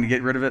like dying to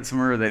get rid of it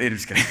somewhere?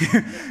 Just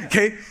kidding.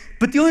 Okay?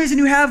 But the only reason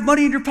you have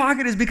money in your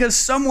pocket is because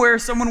somewhere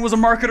someone was a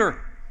marketer.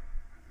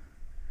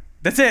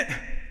 That's it. And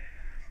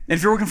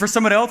if you're working for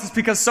someone else, it's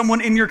because someone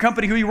in your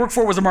company who you work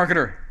for was a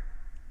marketer.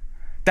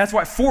 That's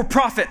why, for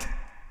profit.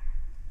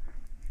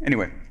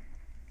 Anyway,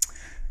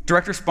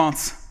 direct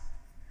response,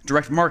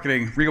 direct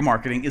marketing, real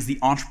marketing is the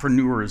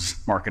entrepreneur's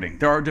marketing.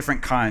 There are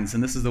different kinds,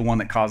 and this is the one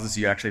that causes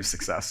you to actually have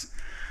success.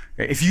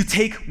 Okay? If you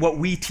take what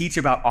we teach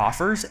about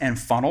offers and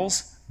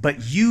funnels, but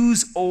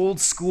use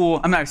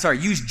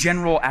use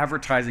general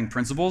advertising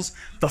principles,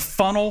 the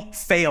funnel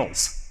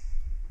fails.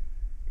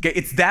 Okay,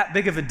 it's that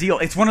big of a deal.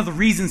 It's one of the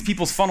reasons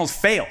people's funnels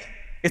fail.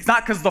 It's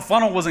not because the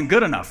funnel wasn't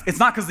good enough. It's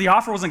not because the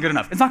offer wasn't good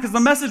enough. It's not because the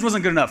message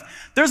wasn't good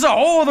enough. There's a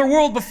whole other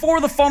world before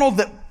the funnel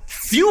that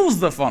fuels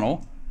the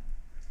funnel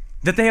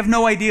that they have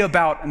no idea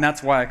about, and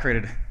that's why I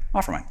created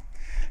OfferMind.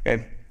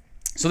 Okay,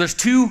 so there's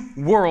two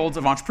worlds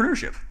of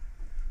entrepreneurship.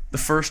 The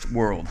first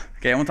world.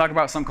 Okay, I want to talk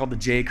about something called the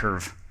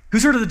J-curve.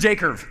 Who's heard of the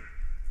J-curve?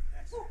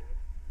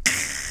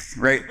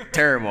 Right?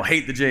 Terrible.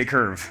 Hate the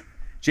J-curve.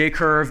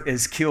 J-curve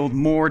has killed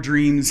more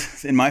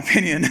dreams, in my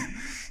opinion,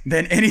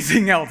 than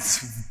anything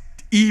else.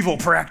 Evil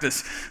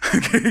practice.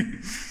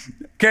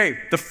 Okay.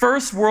 The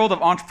first world of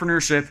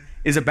entrepreneurship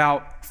is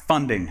about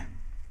funding.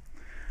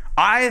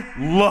 I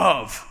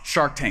love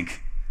Shark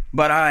Tank.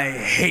 but I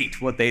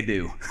hate what they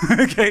do.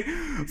 Okay?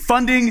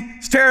 Funding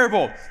is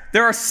terrible.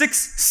 There are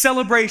 6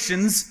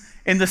 celebrations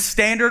in the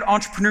standard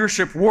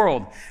entrepreneurship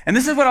world. And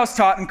this is what I was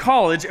taught in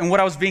college and what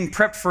I was being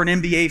prepped for an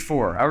MBA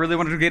for. I really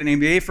wanted to get an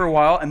MBA for a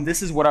while, and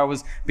this is what I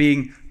was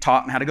being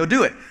taught and how to go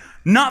do it.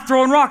 Not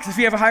throwing rocks if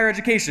you have a higher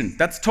education.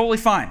 That's totally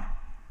fine.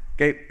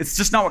 Okay? It's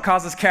just not what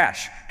causes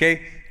cash.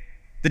 Okay?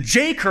 The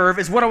J curve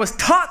is what I was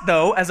taught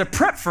though as a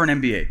prep for an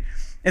MBA.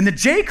 And the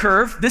J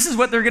curve, this is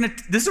what they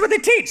teach.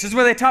 This is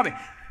what they taught me.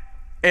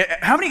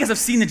 How many of you guys have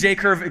seen the J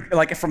curve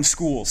like from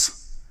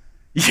schools?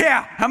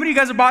 Yeah. How many of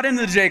you guys have bought into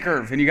the J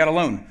curve and you got a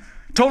loan?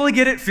 Totally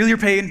get it, feel your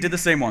pain, did the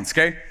same once,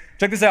 okay?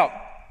 Check this out.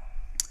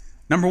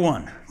 Number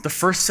 1, the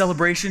first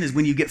celebration is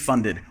when you get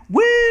funded.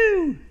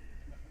 Woo!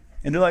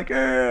 And they're like,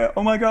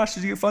 oh my gosh,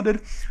 did you get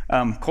funded?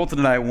 Colton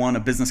and I won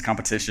a business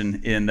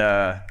competition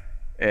at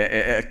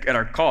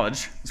our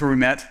college. That's where we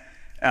met.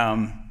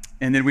 And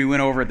then we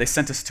went over, they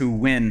sent us to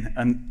win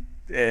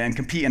and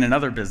compete in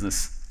another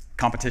business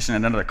competition at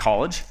another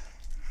college.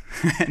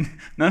 And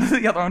none of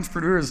the other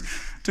entrepreneurs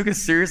took us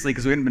seriously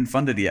because we hadn't been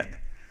funded yet.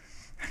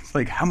 It's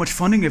like, how much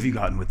funding have you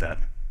gotten with that?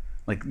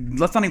 Like,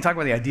 let's not even talk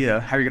about the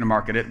idea, how you're going to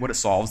market it, what it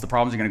solves, the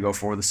problems you're going to go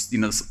for. You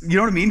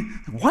know what I mean?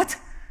 What?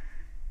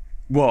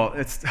 Well,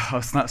 it's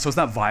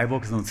not viable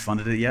because no one's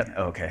funded it yet?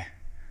 Oh, okay.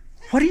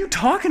 What are you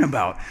talking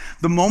about?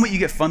 The moment you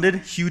get funded,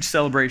 huge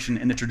celebration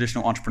in the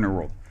traditional entrepreneur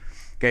world.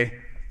 Okay?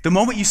 The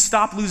moment you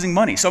stop losing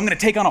money. So I'm going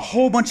to take on a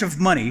whole bunch of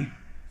money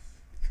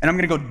and I'm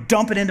going to go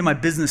dump it into my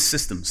business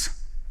systems.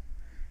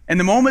 And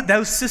the moment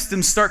those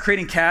systems start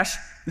creating cash,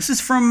 this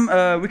is from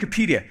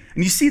Wikipedia,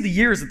 and you see the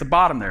years at the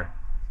bottom there.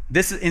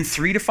 This is in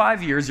 3 to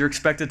 5 years, you're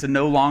expected to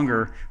no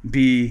longer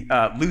be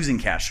losing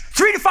cash.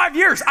 3 to 5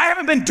 years, I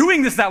haven't been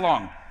doing this that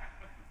long.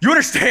 You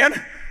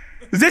understand?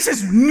 This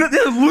is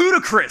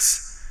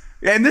ludicrous.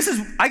 And this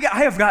is, I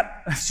have got,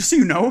 just so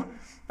you know,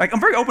 like I'm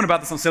very open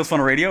about this on Sales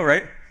Funnel Radio,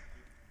 right?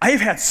 I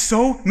have had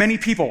so many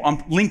people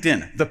on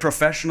LinkedIn, the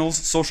professionals,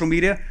 social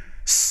media,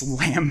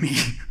 slam me.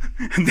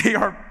 They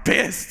are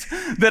pissed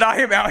that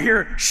I am out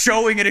here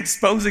showing and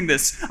exposing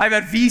this. I've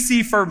had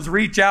VC firms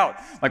reach out,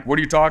 like, what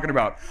are you talking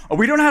about? Oh,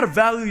 we don't know how to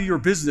value your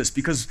business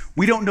because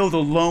we don't know the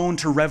loan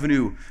to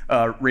revenue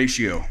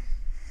ratio.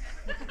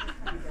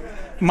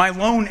 My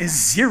loan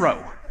is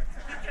 0.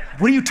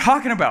 What are you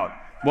talking about?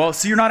 Well,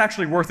 so you're not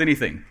actually worth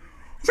anything.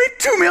 I made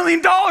 $2 million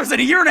in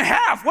a year and a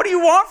half. What do you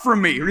want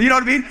from me? You know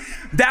what I mean?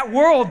 That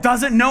world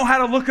doesn't know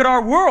how to look at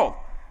our world.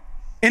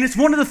 And it's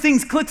one of the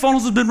things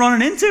ClickFunnels has been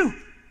running into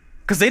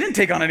because they didn't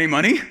take on any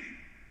money.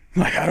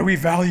 Like, how do we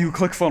value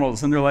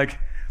ClickFunnels? And they're like,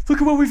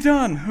 look at what we've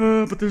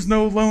done, but there's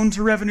no loan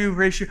to revenue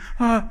ratio.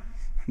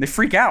 They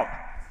freak out,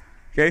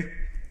 okay?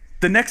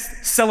 The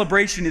next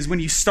celebration is when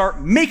you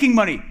start making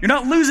money. You're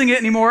not losing it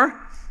anymore,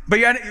 but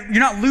you're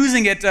not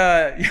losing it,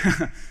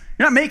 you're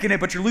not making it,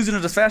 but you're losing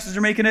it as fast as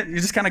you're making it. You're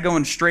just kind of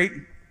going straight,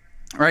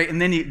 right?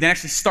 And then you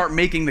actually start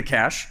making the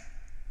cash.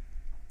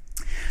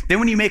 Then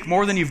when you make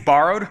more than you've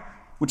borrowed,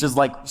 which is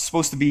like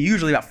supposed to be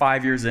usually about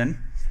 5 years in,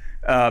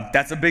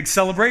 that's a big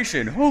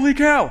celebration. Holy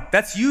cow.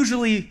 That's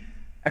usually,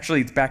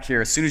 actually it's back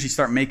here. As soon as you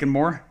start making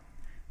more,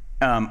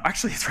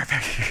 actually it's right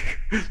back here.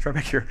 It's right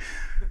back here.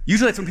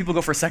 Usually that's when people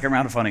go for a second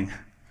round of funding.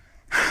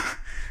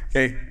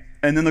 Okay,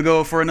 and then they'll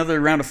go for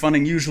another round of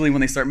funding, usually when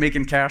they start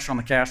making cash on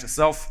the cash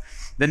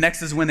itself. The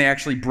next is when they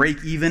actually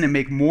break even and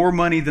make more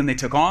money than they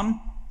took on.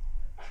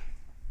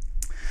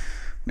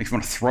 Makes me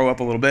want to throw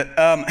up a little bit.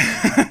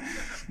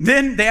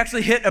 Then they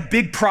actually hit a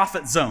big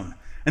profit zone.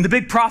 And the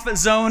big profit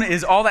zone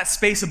is all that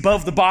space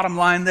above the bottom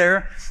line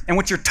there. And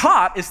what you're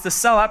taught is to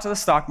sell out to the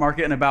stock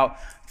market in about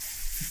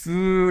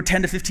 10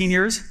 to 15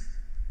 years,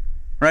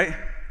 right?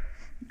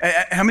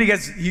 How many of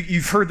you guys,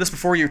 you've heard this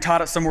before, you're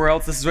taught it somewhere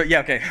else? This is what,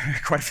 yeah, okay,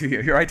 quite a few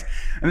of you, right?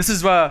 And this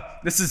is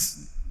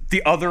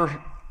the other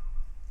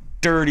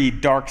dirty,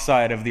 dark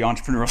side of the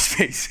entrepreneurial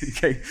space,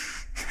 okay?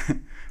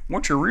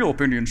 What's your real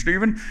opinion,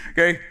 Stephen?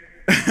 Okay.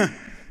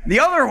 The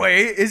other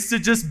way is to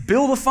just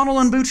build a funnel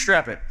and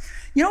bootstrap it.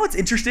 You know what's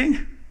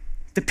interesting?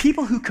 The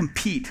people who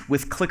compete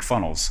with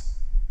ClickFunnels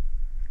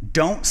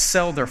don't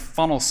sell their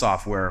funnel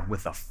software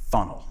with a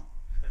funnel.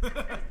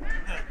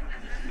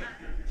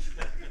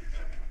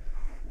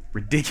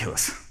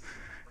 Ridiculous,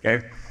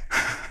 okay?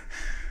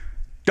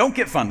 Don't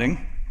get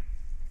funding.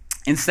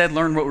 Instead,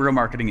 learn what real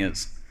marketing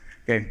is,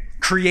 okay?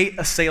 Create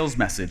a sales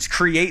message,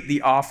 create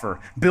the offer,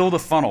 build a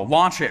funnel,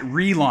 launch it,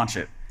 relaunch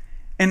it.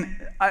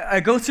 And I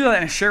go through that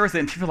and I share with it,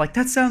 and people are like,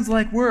 that sounds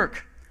like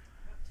work.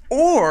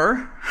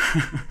 Or,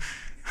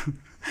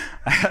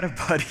 I had a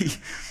buddy,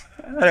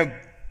 I'm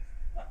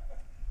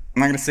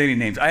not gonna say any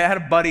names. I had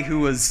a buddy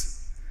who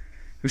was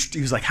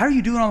like, how are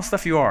you doing all the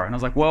stuff you are? And I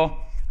was like,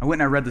 well, I went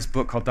and I read this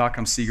book called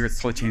 .com Secrets.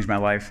 It's totally changed my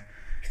life.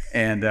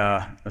 And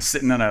I was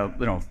sitting on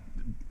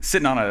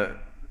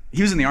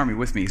he was in the Army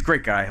with me. He's a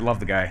great guy. I love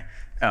the guy.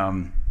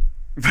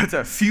 But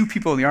a few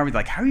people in the Army were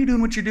like, how are you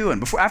doing what you're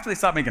doing? After they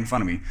stopped making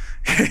fun of me.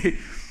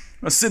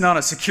 I was sitting on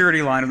a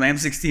security line with my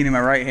M16 in my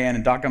right hand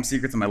and .com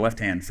Secrets in my left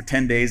hand for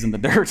 10 days in the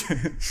dirt.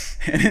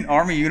 And in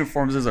Army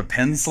uniforms, there's a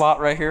pen slot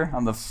right here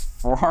on the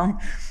forearm.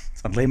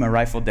 So I'd lay my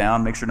rifle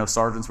down, make sure no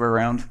sergeants were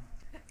around,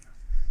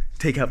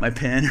 take out my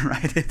pen,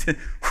 write it. It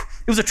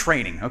was a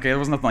training, okay? There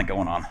was nothing like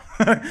going on.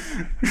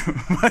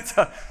 But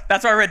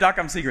that's why I read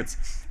 .com Secrets.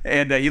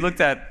 And he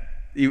looked at,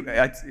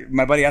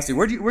 my buddy asked me,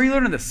 where are you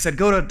learning this? I said,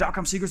 go to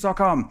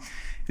 .comsecrets.com.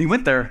 And he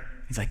went there.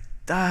 He's like,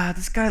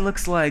 this guy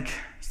looks like,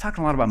 he's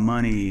talking a lot about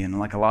money and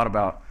like a lot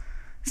about,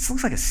 this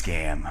looks like a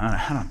scam.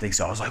 I don't think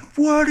so. I was like,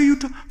 what are you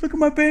talking? Look at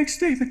my bank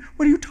statement.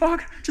 What are you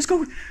talking? Just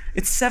go.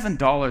 It's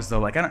 $7 though.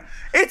 Like,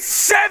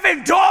 it's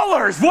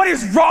 $7. What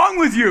is wrong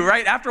with you,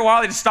 right? After a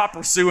while, they just stopped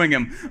pursuing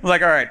him. I was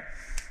like, all right,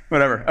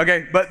 whatever.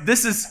 Okay, but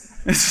this is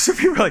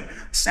people are like,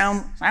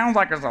 sounds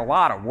like there's a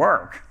lot of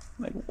work.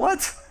 I'm like,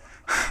 what?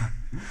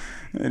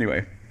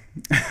 Anyway.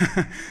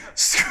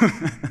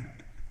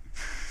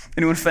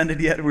 Anyone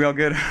offended yet? Are we all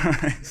good? All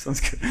right,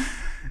 sounds good.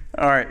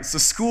 All right, so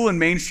school and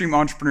mainstream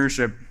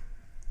entrepreneurship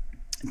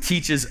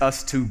teaches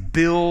us to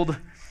build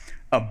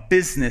a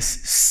business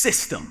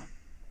system.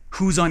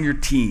 Who's on your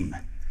team?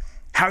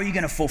 How are you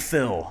going to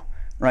fulfill,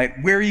 right?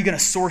 Where are you going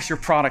to source your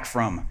product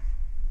from?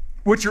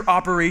 What's your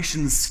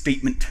operations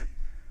statement?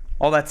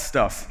 All that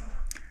stuff.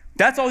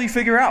 That's all you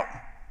figure out.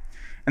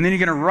 And then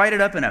you're going to write it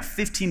up in a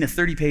 15 to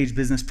 30 page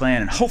business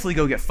plan and hopefully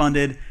go get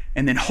funded.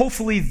 And then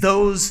hopefully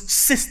those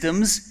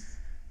systems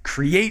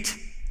create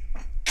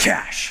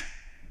cash.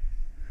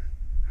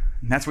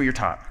 And that's what you're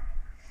taught.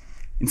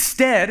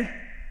 Instead,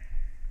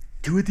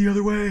 do it the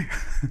other way,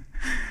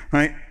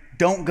 right?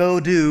 Don't go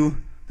do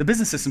the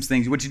business systems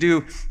things. What you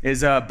do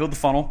is build the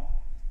funnel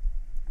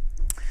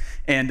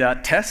and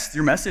test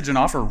your message and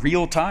offer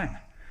real time,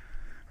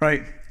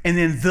 right? And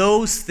then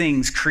those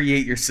things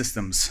create your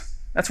systems.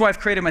 That's why I've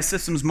created my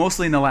systems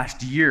mostly in the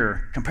last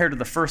year compared to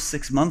the first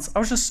 6 months. I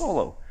was just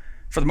solo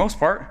for the most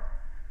part,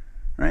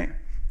 right?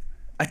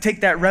 I take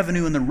that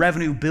revenue and the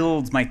revenue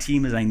builds my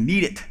team as I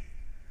need it.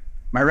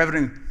 My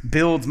revenue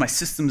builds my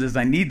systems as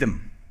I need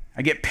them.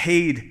 I get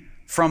paid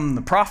from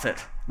the profit,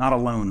 not a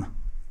loan,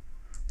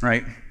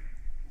 right?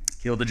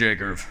 Kill the J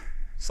curve.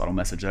 Subtle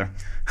message there.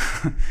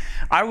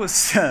 I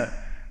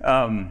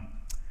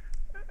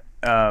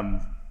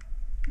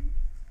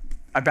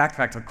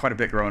backpacked quite a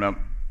bit growing up.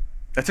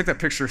 I took that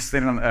picture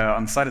standing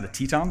on the side of the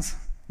Tetons.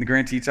 The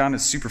Grand Teton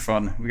is super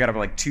fun. We got up at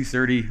like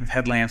 2:30 with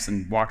headlamps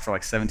and walked for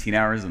like 17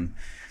 hours, and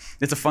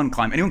it's a fun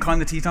climb. Anyone climb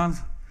the Tetons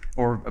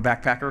or a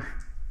backpacker?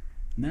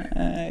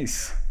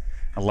 Nice.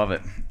 I love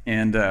it.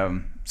 And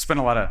spent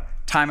a lot of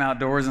time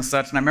outdoors and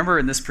such. And I remember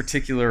in this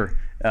particular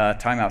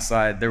time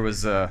outside, there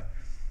was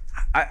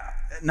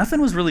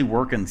nothing was really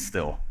working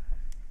still.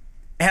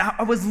 And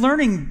I was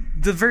learning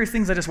the very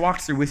things I just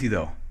walked through with you,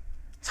 though.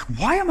 It's like,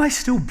 why am I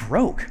still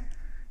broke?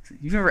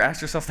 You've ever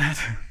asked yourself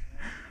that?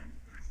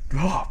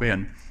 Oh,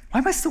 man. Why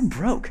am I still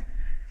broke?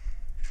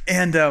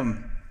 And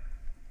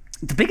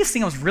the biggest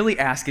thing I was really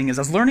asking is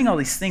I was learning all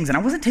these things, and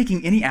I wasn't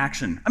taking any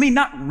action. I mean,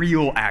 not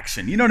real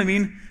action. You know what I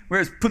mean? Where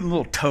I was putting a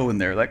little toe in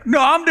there, like, no,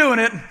 I'm doing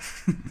it.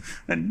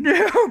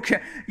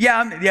 Okay.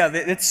 Yeah,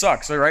 it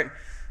sucks, all right?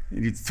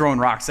 You're throwing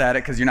rocks at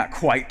it because you're not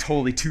quite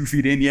totally 2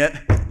 feet in yet.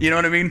 You know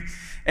what I mean?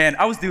 And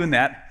I was doing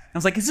that. I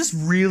was like, does this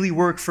really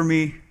work for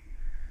me?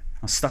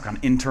 I was stuck on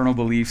internal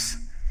beliefs.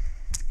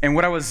 And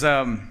what I was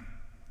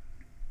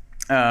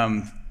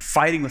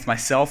fighting with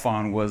myself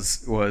on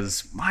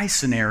was my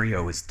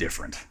scenario is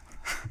different.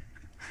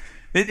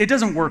 It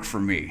doesn't work for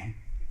me.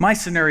 My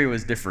scenario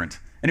is different.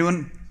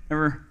 Anyone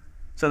ever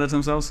said that to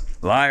themselves?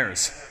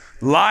 Liars.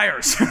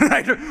 Liars.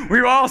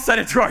 We've all said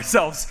it to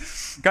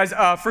ourselves. Guys,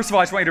 first of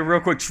all, I just want you to real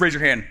quick just raise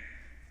your hand.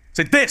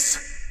 Say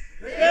this.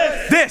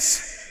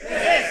 This.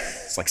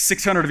 It's like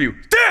 600 of you.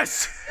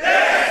 This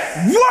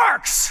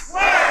works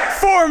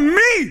for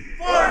me.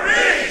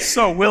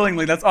 So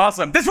willingly, that's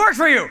awesome. This works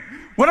for you.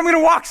 What I'm going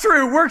to walk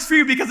through works for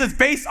you because it's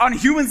based on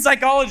human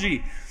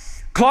psychology.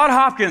 Claude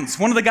Hopkins,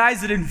 one of the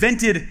guys that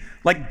invented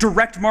like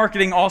direct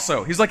marketing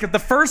also. He's like the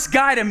first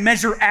guy to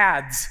measure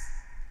ads.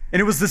 And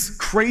it was this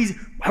crazy,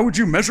 how would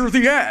you measure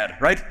the ad,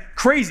 right?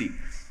 Crazy. He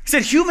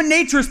said human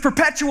nature is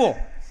perpetual.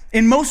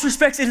 In most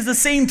respects, it is the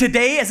same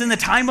today as in the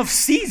time of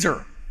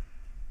Caesar.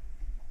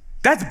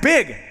 That's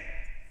big.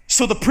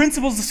 So the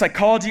principles of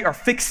psychology are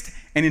fixed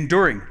and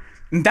enduring.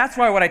 And that's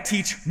why what I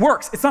teach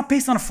works. It's not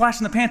based on a flash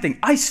in the pan thing.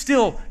 I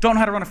still don't know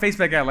how to run a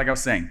Facebook ad like I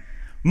was saying.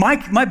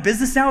 My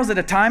business now is at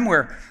a time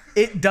where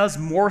it does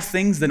more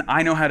things than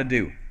I know how to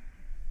do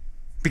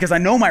because I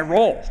know my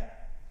role.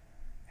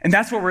 And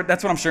that's what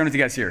I'm sharing with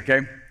you guys here,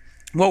 okay?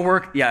 Will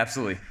work? Yeah,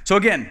 absolutely. So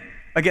again,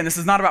 this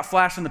is not about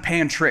flash in the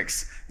pan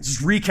tricks.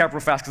 Just recap real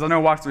fast because I know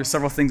I walked through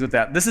several things with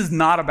that. This is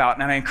not about,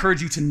 and I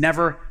encourage you to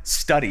never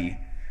study,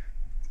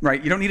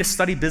 right? You don't need to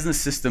study business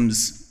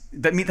systems.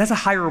 That's a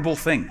hireable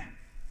thing.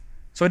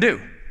 So I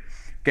do.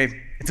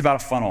 Okay, it's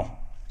about a funnel.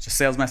 It's a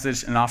sales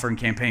message and offering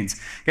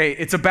campaigns. Okay,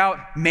 it's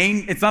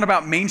not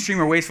about mainstream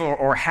or wasteful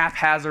or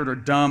haphazard or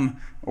dumb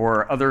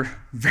or other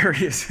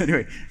various,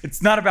 anyway,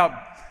 it's not about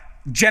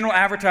general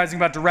advertising,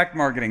 about direct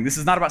marketing. This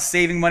is not about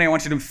saving money. I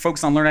want you to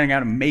focus on learning how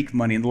to make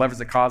money and the levers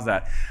that cause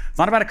that. It's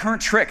not about a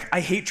current trick.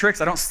 I hate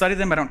tricks. I don't study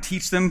them. I don't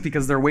teach them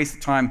because they're a waste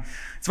of time.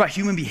 It's about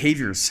human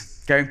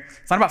behaviors. okay?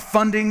 It's not about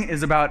funding,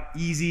 it's about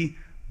easy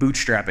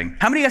bootstrapping.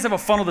 How many of you guys have a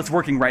funnel that's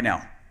working right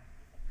now?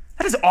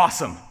 That is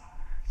awesome.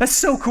 That's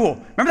so cool.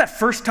 Remember that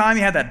first time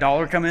you had that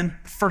dollar come in?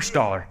 The first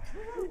dollar.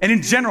 And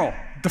in general,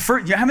 how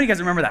many of you guys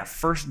remember that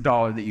first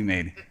dollar that you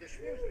made?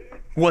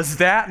 Was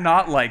that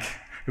not like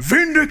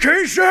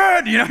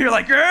vindication? You know, you're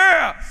like,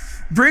 yeah,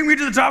 bring me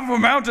to the top of a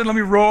mountain, let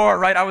me roar,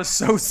 right? I was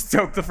so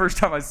stoked the first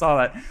time I saw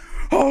that.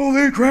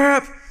 Holy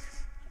crap.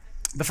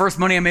 The first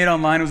money I made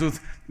online was with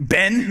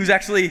Ben, who's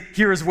actually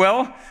here as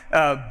well.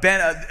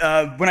 Ben,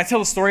 when I tell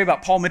the story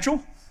about Paul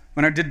Mitchell,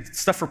 when I did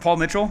stuff for Paul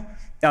Mitchell,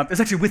 it's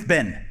actually with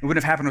Ben. It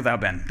wouldn't have happened without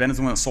Ben. Ben is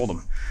the one that sold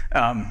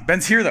them.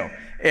 Ben's here though.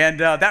 And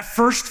that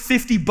first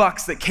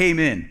 $50 that came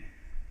in,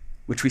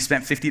 which we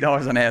spent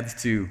 $50 on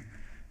ads to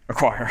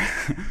acquire,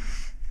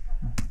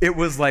 it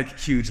was like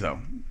huge though.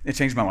 It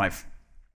changed my life.